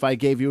them if I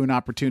gave you an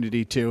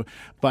opportunity to,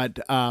 but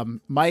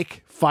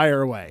Mike,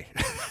 fire away.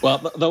 Well,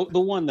 the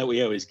one that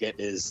we always get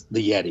is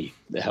the Yeti,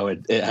 how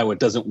it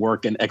doesn't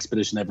work in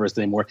Expedition Everest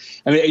anymore.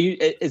 I mean,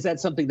 is that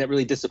something that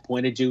really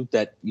disappointed you,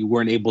 that you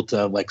weren't able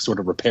to like sort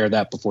of repair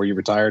that before you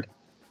retired?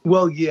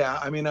 Well, yeah.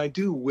 I mean, I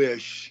do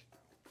wish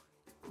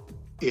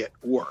it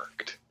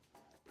worked.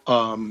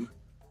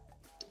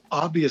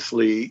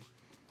 Obviously,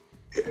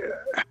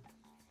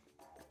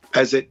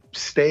 as it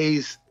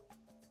stays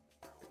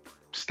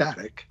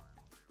static,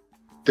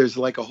 there's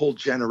like a whole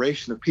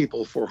generation of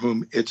people for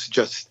whom it's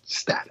just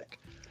static.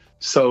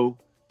 So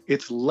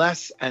it's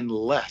less and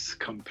less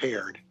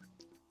compared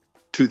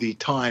to the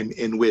time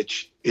in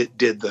which it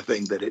did the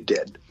thing that it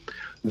did.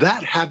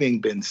 That having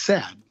been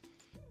said,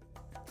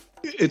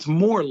 it's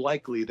more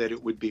likely that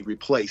it would be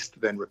replaced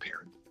than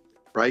repaired,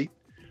 right?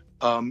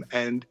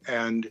 And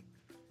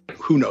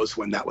who knows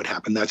when that would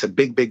happen? That's a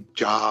big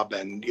job,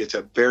 and it's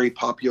a very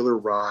popular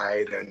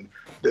ride, and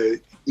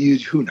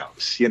who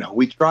knows? You know,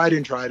 we tried,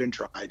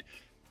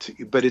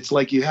 but it's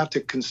like you have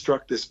to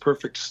construct this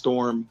perfect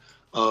storm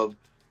of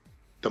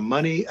the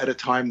money at a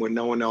time when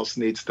no one else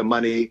needs the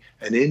money,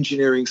 an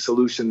engineering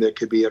solution that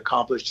could be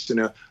accomplished in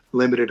a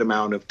limited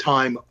amount of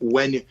time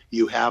when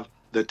you have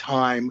the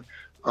time,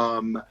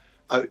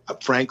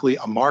 frankly,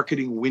 a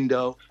marketing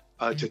window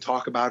to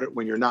talk about it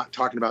when you're not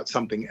talking about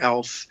something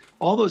else.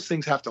 All those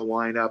things have to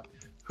line up.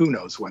 Who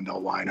knows when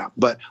they'll line up?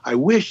 But I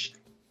wish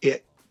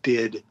it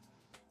did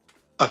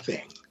a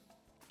thing.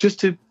 Just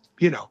to,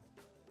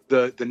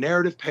 the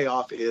narrative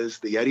payoff is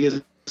the Yeti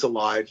is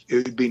alive.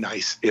 It would be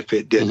nice if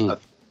it did.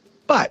 Mm-hmm.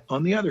 But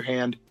on the other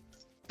hand,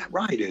 that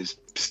ride is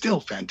still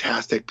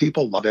fantastic.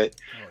 People love it.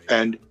 Oh,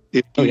 yeah. And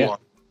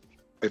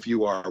if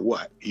you are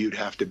what? You'd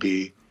have to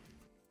be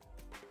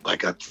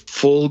like a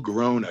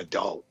full-grown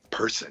adult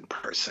person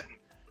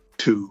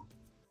to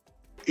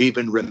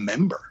even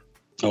remember.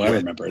 Oh, I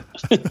remember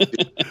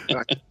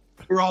it.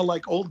 We're all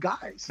like old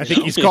guys. I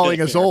think he's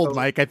calling us old,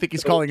 Mike. I think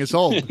he's calling us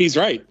old. He's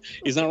right.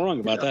 He's not wrong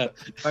about that.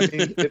 I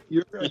mean, if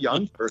you're a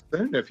young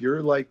person, if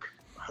you're like,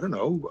 I don't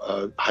know,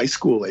 a high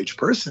school age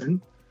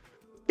person,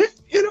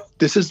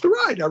 this is the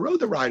ride. I rode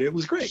the ride. It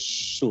was great.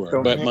 Sure.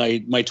 So, but my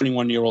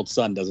 21-year-old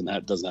son doesn't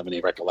have any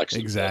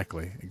recollection.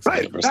 Exactly.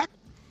 Right.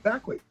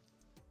 Exactly.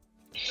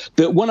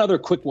 The one other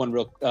quick one,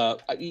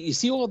 you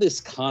see all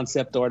this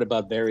concept art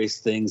about various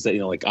things that,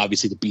 like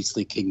obviously the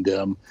Beastly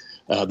Kingdom,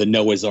 the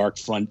Noah's Ark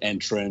front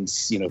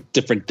entrance,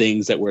 different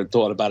things that were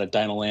thought about at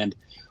Dinoland.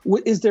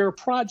 Is there a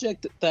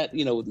project that,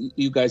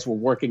 you guys were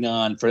working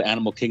on for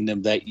Animal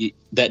Kingdom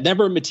that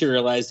never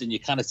materialized, and you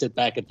kind of sit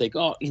back and think,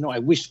 oh, I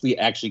wish we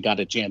actually got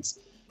a chance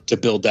to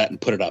build that and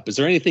put it up? Is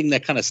there anything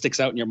that kind of sticks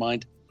out in your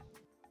mind?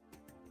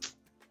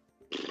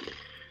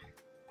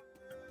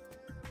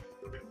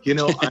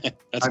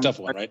 That's a tough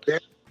one, right?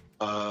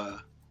 I'm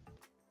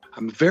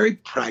a very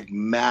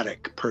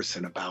pragmatic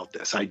person about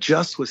this. I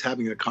just was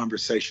having a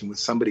conversation with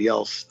somebody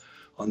else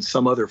on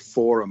some other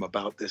forum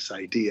about this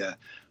idea.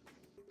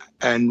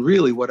 And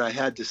really what I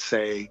had to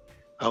say,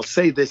 I'll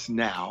say this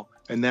now,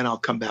 and then I'll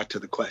come back to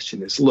the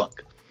question is,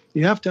 look,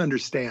 you have to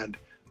understand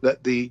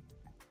that the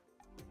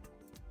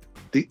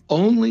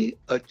only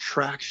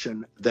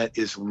attraction that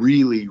is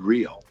really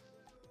real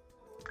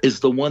is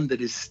the one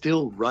that is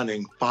still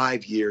running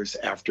 5 years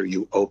after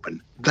you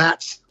open.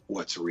 That's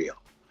what's real.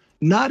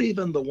 Not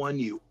even the one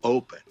you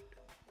open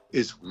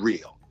is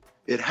real.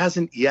 It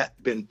hasn't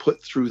yet been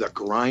put through the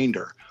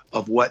grinder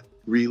of what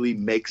really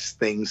makes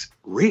things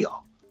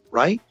real,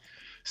 right?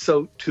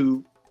 So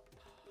to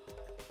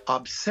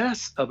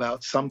obsess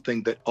about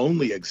something that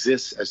only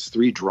exists as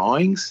 3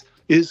 drawings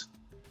is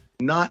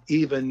not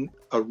even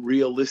a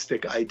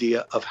realistic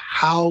idea of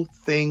how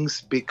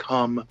things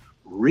become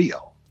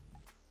real.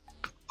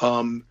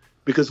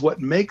 Because what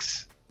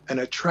makes an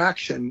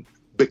attraction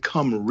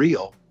become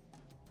real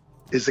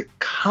is a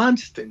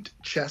constant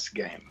chess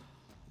game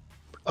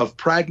of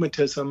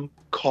pragmatism,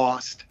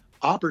 cost,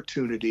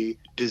 opportunity,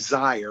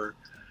 desire,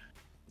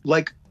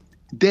 like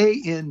day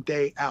in,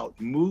 day out,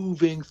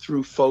 moving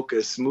through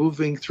focus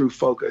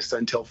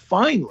until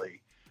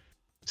finally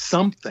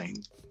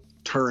something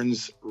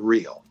turns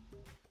real.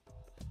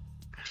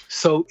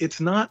 So it's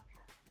not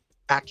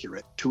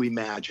accurate to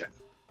imagine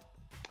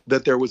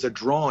that there was a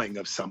drawing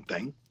of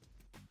something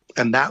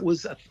and that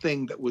was a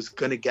thing that was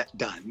going to get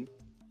done,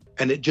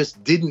 and it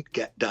just didn't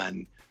get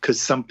done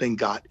because something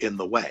got in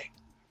the way.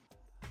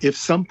 If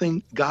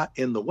something got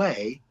in the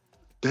way,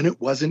 then it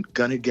wasn't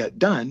going to get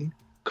done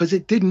because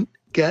it didn't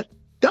get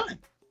done.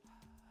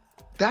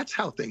 That's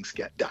how things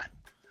get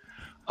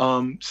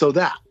done. So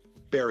that,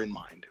 bear in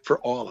mind for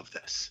all of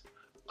this.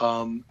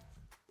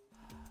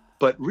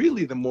 But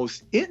really the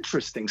most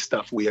interesting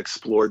stuff we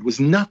explored was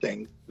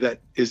nothing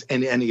that is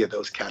in any of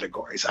those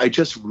categories. I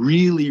just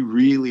really,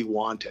 really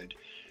wanted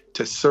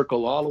to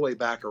circle all the way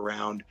back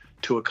around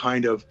to a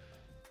kind of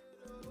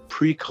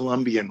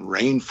pre-Columbian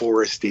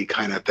rainforesty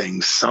kind of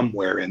thing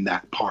somewhere in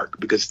that park,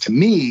 because to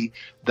me,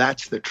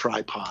 that's the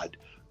tripod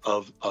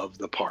of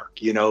the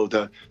park. You know,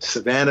 the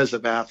savannas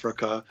of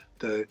Africa,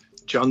 the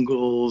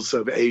jungles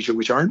of Asia,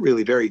 which aren't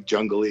really very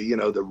jungly, you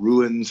know, the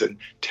ruins and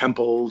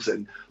temples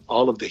and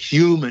all of the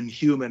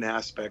human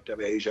aspect of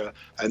Asia,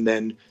 and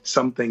then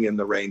something in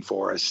the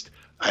rainforest.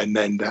 And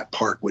then that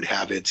park would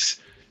have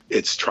its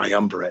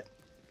triumvirate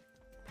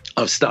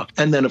of stuff.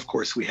 And then, of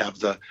course, we have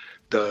the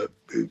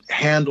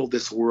handle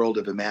this world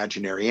of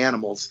imaginary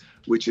animals,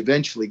 which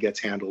eventually gets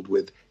handled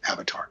with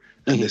Avatar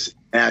and this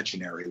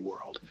imaginary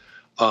world.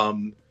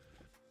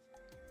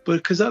 But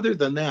because other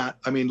than that,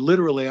 I mean,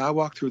 literally, I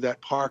walked through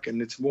that park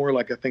and it's more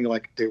like a thing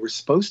like they were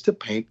supposed to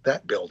paint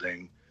that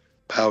building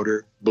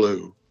powder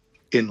blue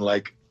in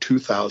like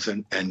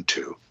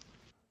 2002.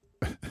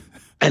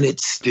 And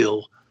it's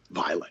still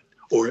violent.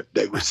 Or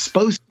they were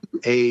supposed to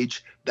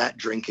age that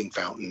drinking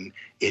fountain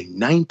in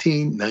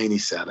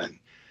 1997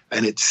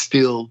 and it's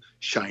still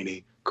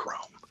shiny chrome.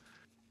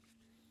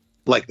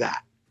 Like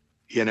that,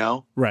 you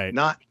know? Right.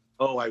 Not,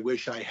 oh, I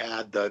wish I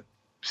had the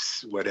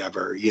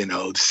whatever, you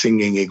know,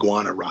 singing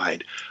iguana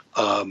ride.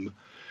 So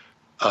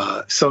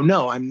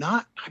no, I'm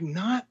not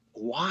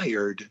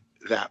wired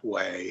that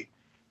way,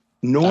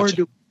 nor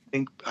Gotcha.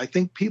 I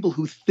think people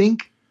who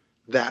think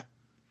that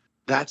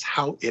that's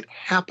how it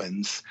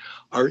happens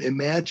are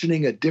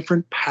imagining a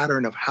different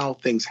pattern of how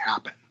things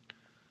happen.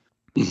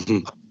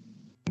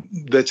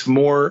 That's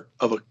more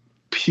of a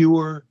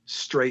pure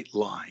straight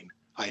line.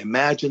 I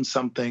imagine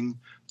something,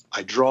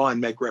 I draw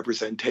and make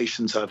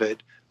representations of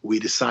it, we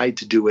decide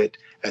to do it,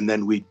 and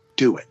then we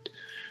do it.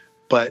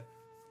 But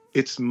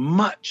it's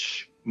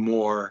much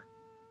more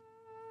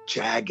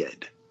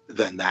jagged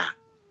than that,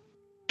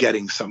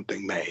 getting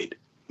something made.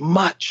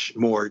 Much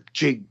more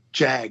jig,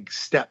 jag,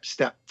 step,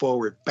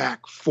 forward,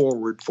 back,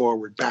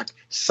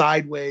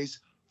 sideways,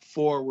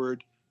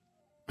 forward,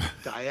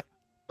 diagonal,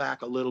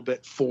 back a little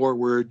bit,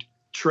 forward,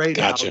 trade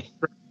Gotcha. out,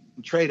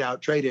 trade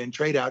out, trade in,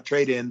 trade out,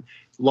 trade in,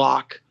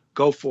 lock,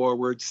 go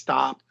forward,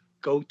 stop,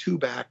 go 2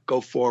 back, go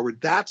forward.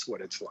 That's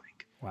what it's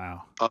like.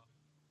 Wow.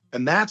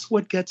 And that's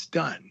what gets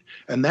done.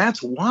 And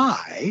that's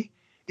why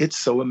it's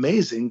so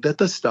amazing that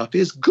the stuff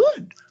is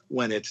good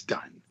when it's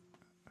done.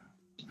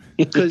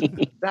 Because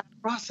that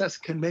process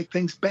can make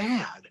things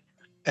bad.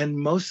 And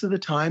most of the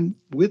time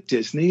with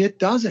Disney, it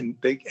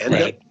doesn't. They end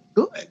up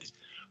good.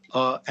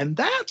 And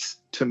that's,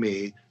 to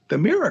me, the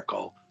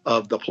miracle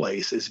of the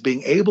place, is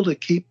being able to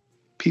keep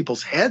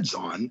people's heads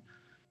on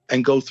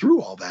and go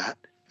through all that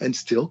and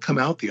still come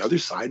out the other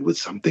side with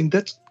something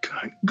that's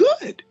kind of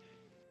good.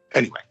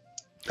 Anyway,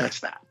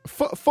 that's that.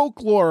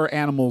 Folklore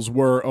animals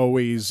were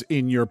always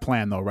in your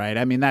plan, though, right?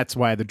 I mean, that's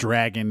why the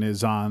dragon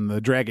head's on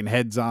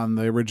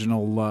the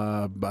original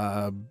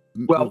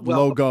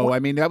logo. I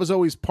mean, that was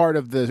always part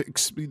of the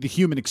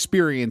human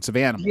experience of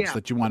animals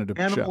that you wanted to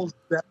show. Animals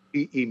that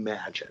we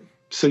imagine.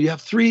 So you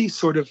have 3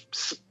 sort of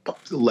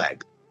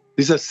legs.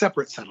 These are a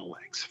separate set of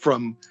legs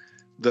from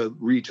the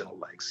regional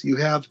legs. You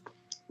have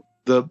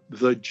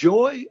the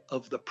joy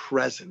of the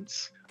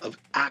presence of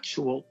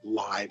actual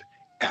live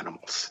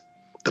animals,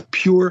 the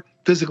pure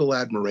physical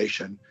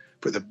admiration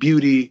for the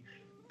beauty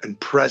and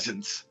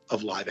presence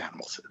of live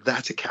animals.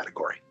 That's a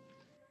category.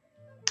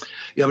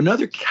 You have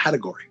another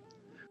category,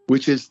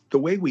 which is the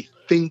way we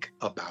think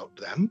about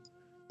them,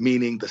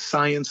 meaning the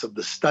science of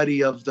the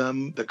study of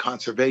them, the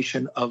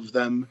conservation of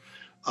them,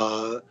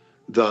 the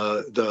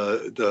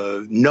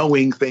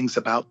knowing things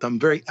about them,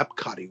 very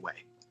Epcot-y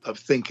way of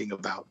thinking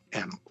about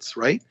animals,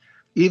 right?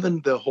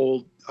 Even the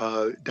whole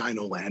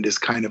Dino Land is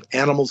kind of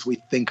animals we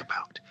think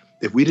about.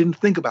 If we didn't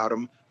think about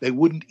them, they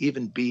wouldn't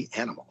even be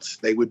animals.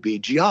 They would be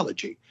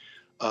geology,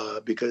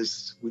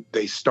 because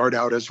they start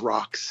out as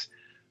rocks.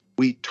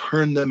 We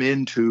turn them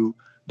into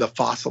the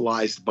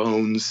fossilized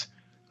bones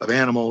of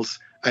animals,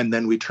 and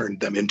then we turn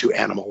them into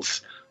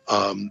animals.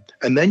 And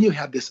then you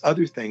have this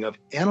other thing of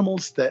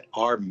animals that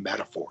are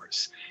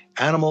metaphors,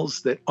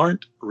 animals that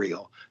aren't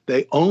real.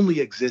 They only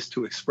exist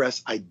to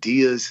express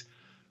ideas,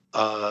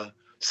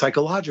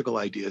 psychological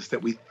ideas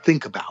that we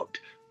think about,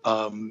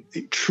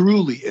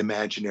 truly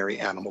imaginary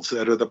animals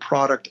that are the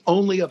product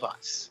only of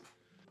us.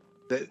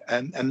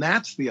 And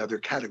that's the other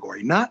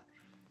category.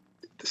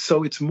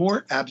 So it's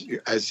more,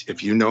 as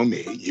if you know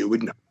me, you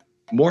would know,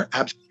 more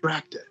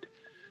abstracted,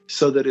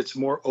 so that it's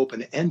more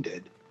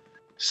open-ended,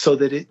 so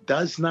that it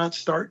does not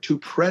start to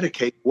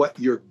predicate what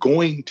you're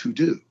going to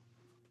do,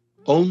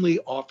 only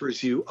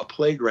offers you a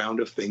playground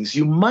of things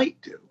you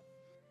might do.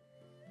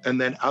 And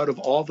then out of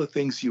all the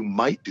things you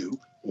might do,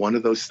 one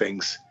of those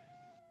things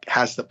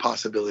has the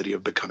possibility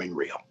of becoming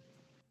real.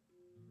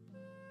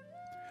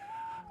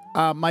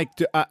 Mike,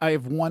 I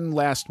have one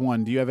last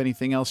one. Do you have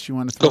anything else you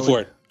want to throw Go for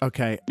in? it.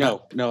 Okay.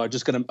 No, I'm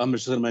just gonna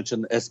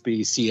mention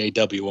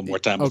SBCAW one more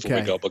time before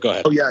we go. But go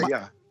ahead. Oh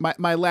yeah.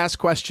 My last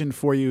question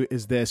for you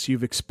is this: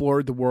 you've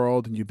explored the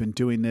world and you've been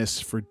doing this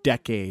for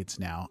decades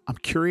now. I'm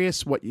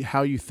curious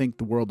how you think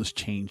the world has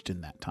changed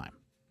in that time.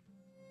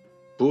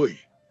 Boy,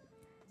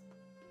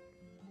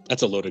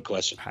 that's a loaded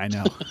question. I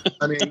know.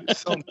 I mean,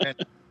 so many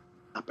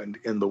happened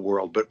in the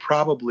world, but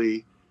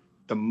probably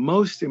the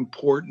most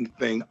important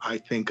thing I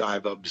think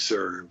I've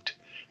observed,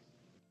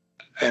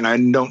 and I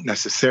don't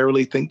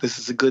necessarily think this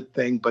is a good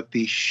thing, but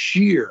the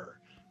sheer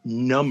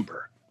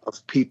number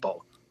of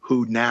people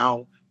who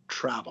now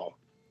travel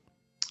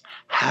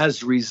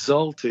has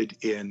resulted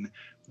in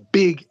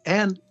big,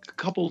 and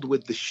coupled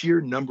with the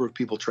sheer number of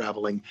people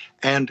traveling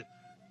and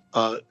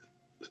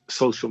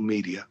social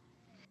media,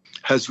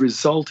 has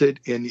resulted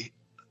in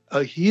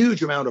a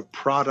huge amount of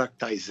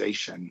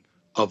productization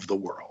of the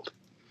world,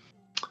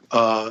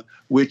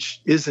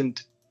 which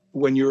isn't,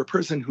 when you're a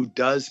person who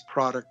does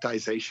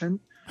productization,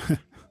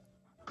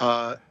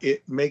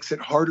 it makes it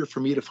harder for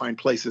me to find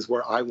places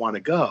where I want to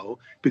go,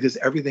 because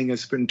everything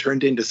has been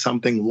turned into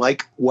something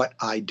like what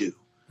I do.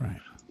 Right.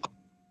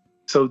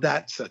 So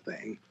that's a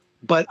thing.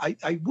 But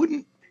I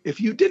wouldn't, if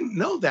you didn't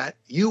know that,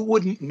 you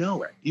wouldn't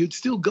know it. You'd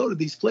still go to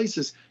these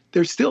places.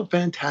 They're still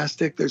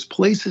fantastic. There's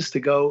places to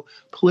go,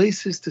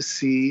 places to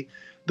see.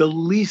 The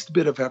least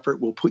bit of effort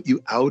will put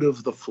you out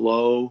of the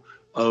flow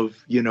of,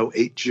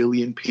 8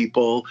 jillion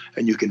people,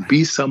 and you can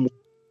be somewhere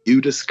you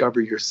discover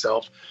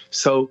yourself.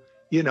 So,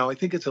 I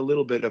think it's a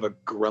little bit of a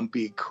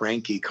grumpy,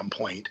 cranky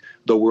complaint.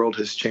 The world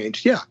has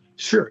changed. Yeah,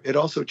 sure. It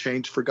also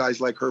changed for guys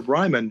like Herb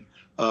Ryman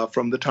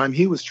from the time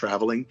he was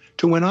traveling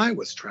to when I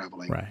was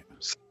traveling. Right.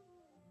 So,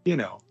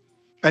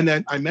 and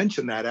then I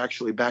mentioned that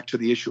actually back to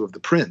the issue of the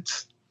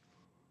prints.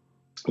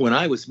 When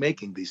I was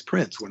making these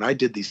prints, when I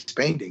did these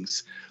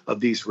paintings of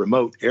these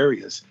remote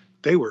areas,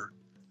 they were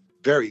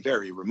very,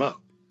 very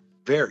remote,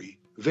 very,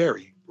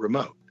 very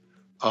remote.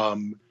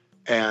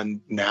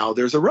 And now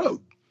there's a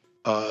road.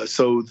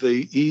 So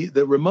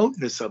the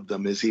remoteness of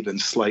them is even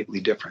slightly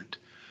different.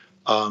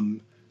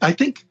 I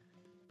think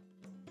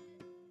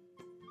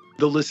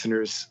the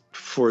listeners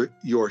for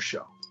your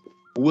show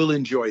will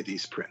enjoy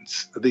these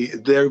prints. They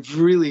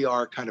really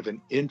are kind of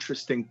an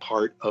interesting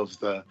part of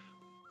the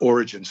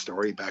origin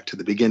story, back to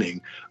the beginning,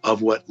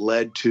 of what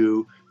led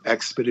to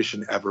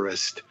Expedition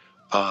Everest.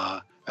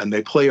 And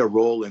they play a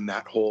role in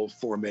that whole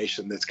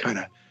formation that's kind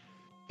of,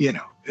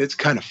 it's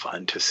kind of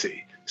fun to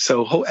see.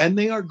 So, and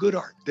they are good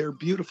art. They're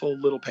beautiful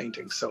little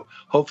paintings. So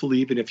hopefully,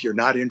 even if you're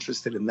not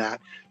interested in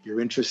that, you're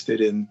interested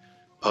in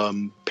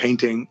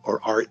painting or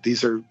art,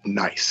 these are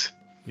nice.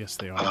 Yes,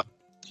 they are.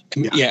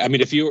 Yeah, I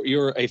mean, if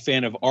you're a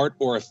fan of art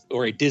or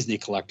a Disney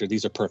collector,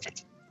 these are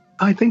perfect.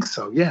 I think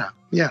so. Yeah.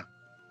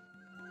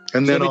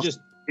 And So then let I'll me just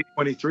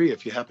 23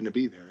 if you happen to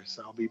be there.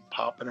 So I'll be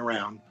popping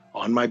around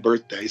on my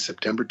birthday,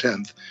 September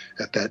 10th,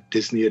 at that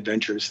Disney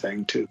Adventures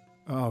thing too.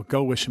 Oh,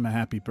 go wish him a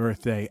happy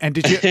birthday! And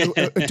did you?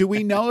 Do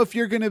we know if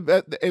you're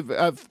gonna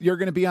if you're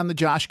gonna be on the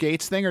Josh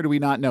Gates thing, or do we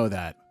not know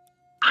that?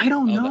 I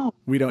don't know.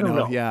 We don't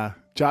know. Yeah,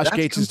 Josh That's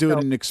Gates is doing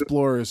an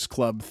Explorers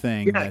Club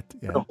thing. Yeah,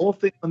 the whole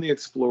thing on the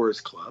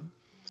Explorers Club.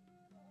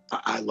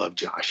 I love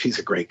Josh. He's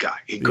a great guy.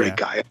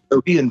 Guy.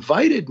 So he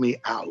invited me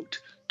out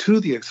to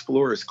the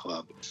Explorers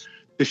Club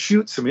to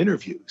shoot some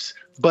interviews,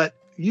 but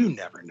you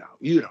never know.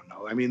 You don't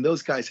know. I mean,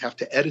 those guys have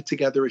to edit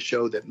together a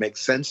show that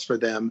makes sense for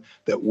them,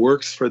 that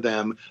works for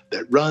them,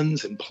 that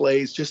runs and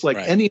plays just like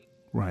any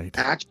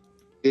actual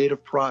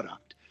creative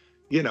product.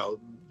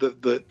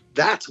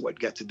 That's what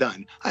gets it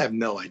done. I have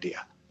no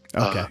idea.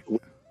 Okay.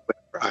 Whether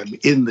I'm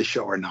in the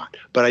show or not,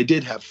 but I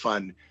did have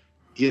fun,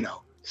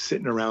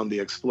 sitting around the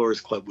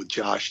Explorers Club with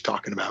Josh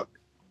talking about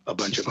a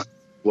bunch of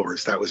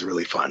explorers. That was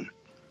really fun.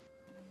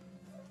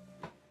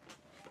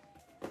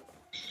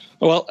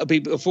 Well,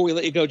 before we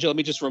let you go, Joe, let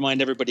me just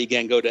remind everybody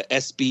again, go to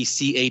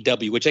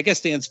SBCAW, which I guess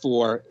stands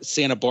for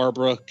Santa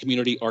Barbara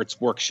Community Arts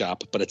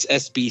Workshop, but it's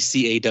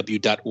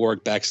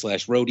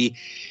sbcaw.org/Rhodey.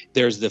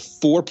 There's the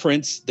 4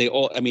 prints. They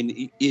all, I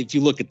mean, if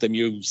you look at them,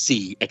 you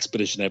see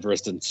Expedition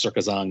Everest and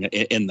Circus Ong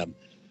in them.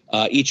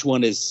 Each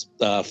one is,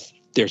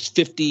 there's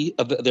 50,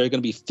 there are going to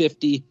be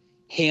 50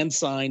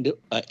 hand-signed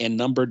and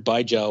numbered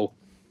by Joe.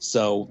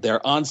 So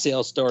they're on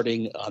sale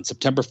starting on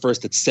September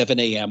 1st at 7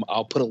 a.m.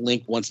 I'll put a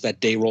link once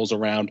that day rolls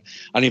around.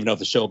 I don't even know if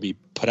the show will be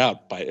put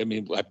out maybe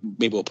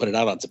we'll put it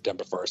out on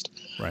September 1st.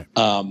 Right.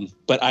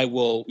 But I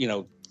will,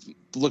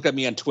 look at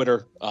me on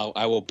Twitter.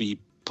 I will be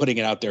putting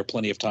it out there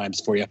plenty of times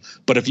for you.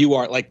 But if you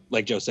are,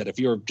 like Joe said, if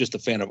you're just a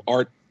fan of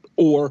art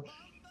or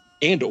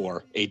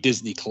a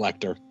Disney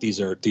collector, these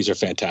are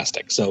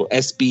fantastic. So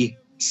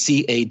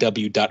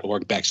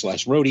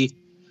sbcaw.org/Rhodey.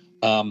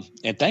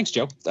 And thanks,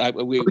 Joe.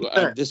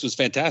 This was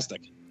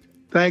fantastic.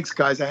 Thanks,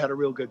 guys. I had a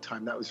real good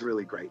time. That was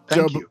really great.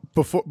 Thank you.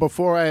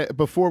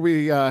 Before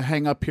we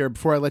hang up here,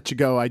 before I let you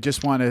go, I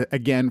just want to,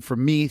 again,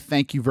 from me,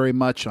 thank you very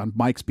much on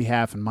Mike's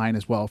behalf and mine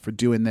as well for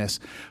doing this.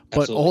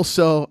 But Absolutely.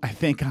 Also, I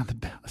think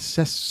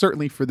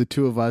certainly for the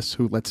two of us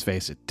who, let's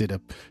face it,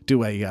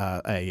 do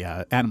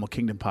a Animal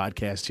Kingdom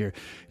podcast here,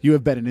 you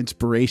have been an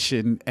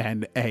inspiration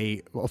and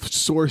a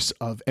source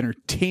of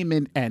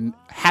entertainment and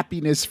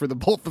happiness for the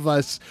both of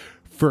us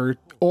for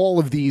all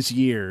of these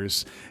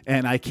years,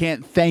 and I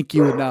can't thank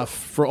you enough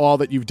for all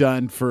that you've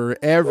done for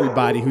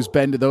everybody who's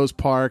been to those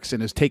parks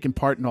and has taken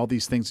part in all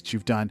these things that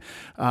you've done.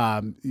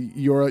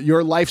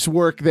 Your life's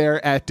work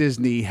there at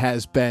Disney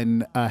has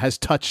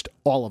touched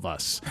all of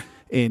us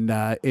in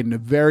a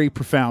very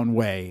profound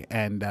way,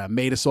 and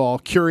made us all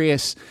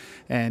curious,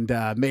 and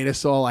made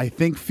us all, I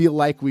think, feel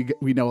like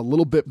we know a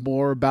little bit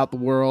more about the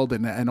world,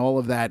 and all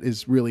of that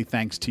is really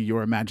thanks to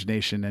your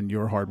imagination and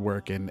your hard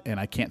work, and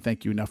I can't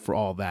thank you enough for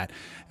all of that.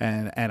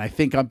 And I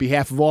think on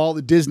behalf of all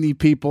the Disney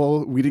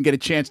people, we didn't get a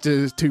chance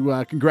to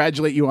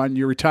congratulate you on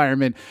your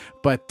retirement,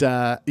 but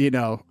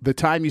the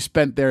time you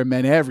spent there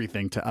meant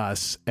everything to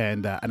us,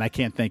 and I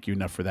can't thank you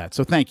enough for that.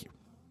 So thank you.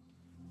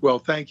 Well,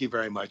 thank you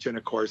very much. And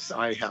of course,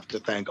 I have to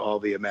thank all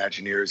the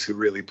Imagineers who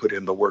really put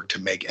in the work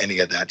to make any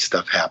of that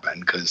stuff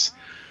happen, because,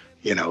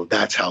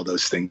 that's how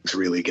those things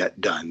really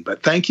get done.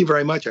 But thank you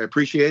very much. I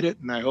appreciate it.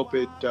 And I hope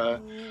it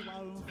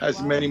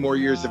has many more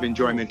years of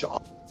enjoyment to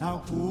all.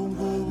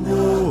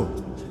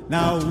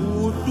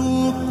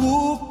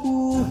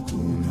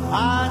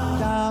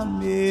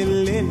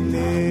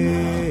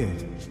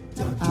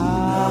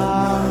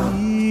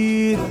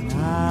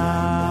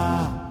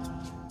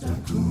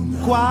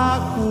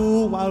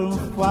 Kwaku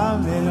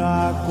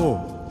walfamelako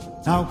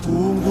na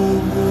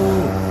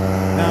kungumu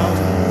na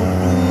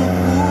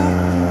utuku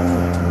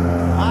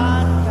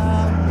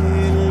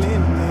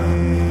atamelele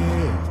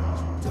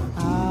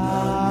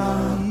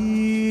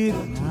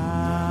amina.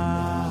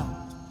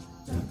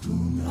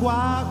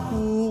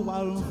 Kwaku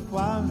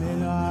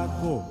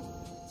walfamelako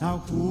na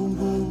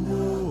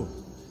kungumu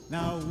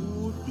na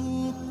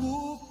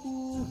utuku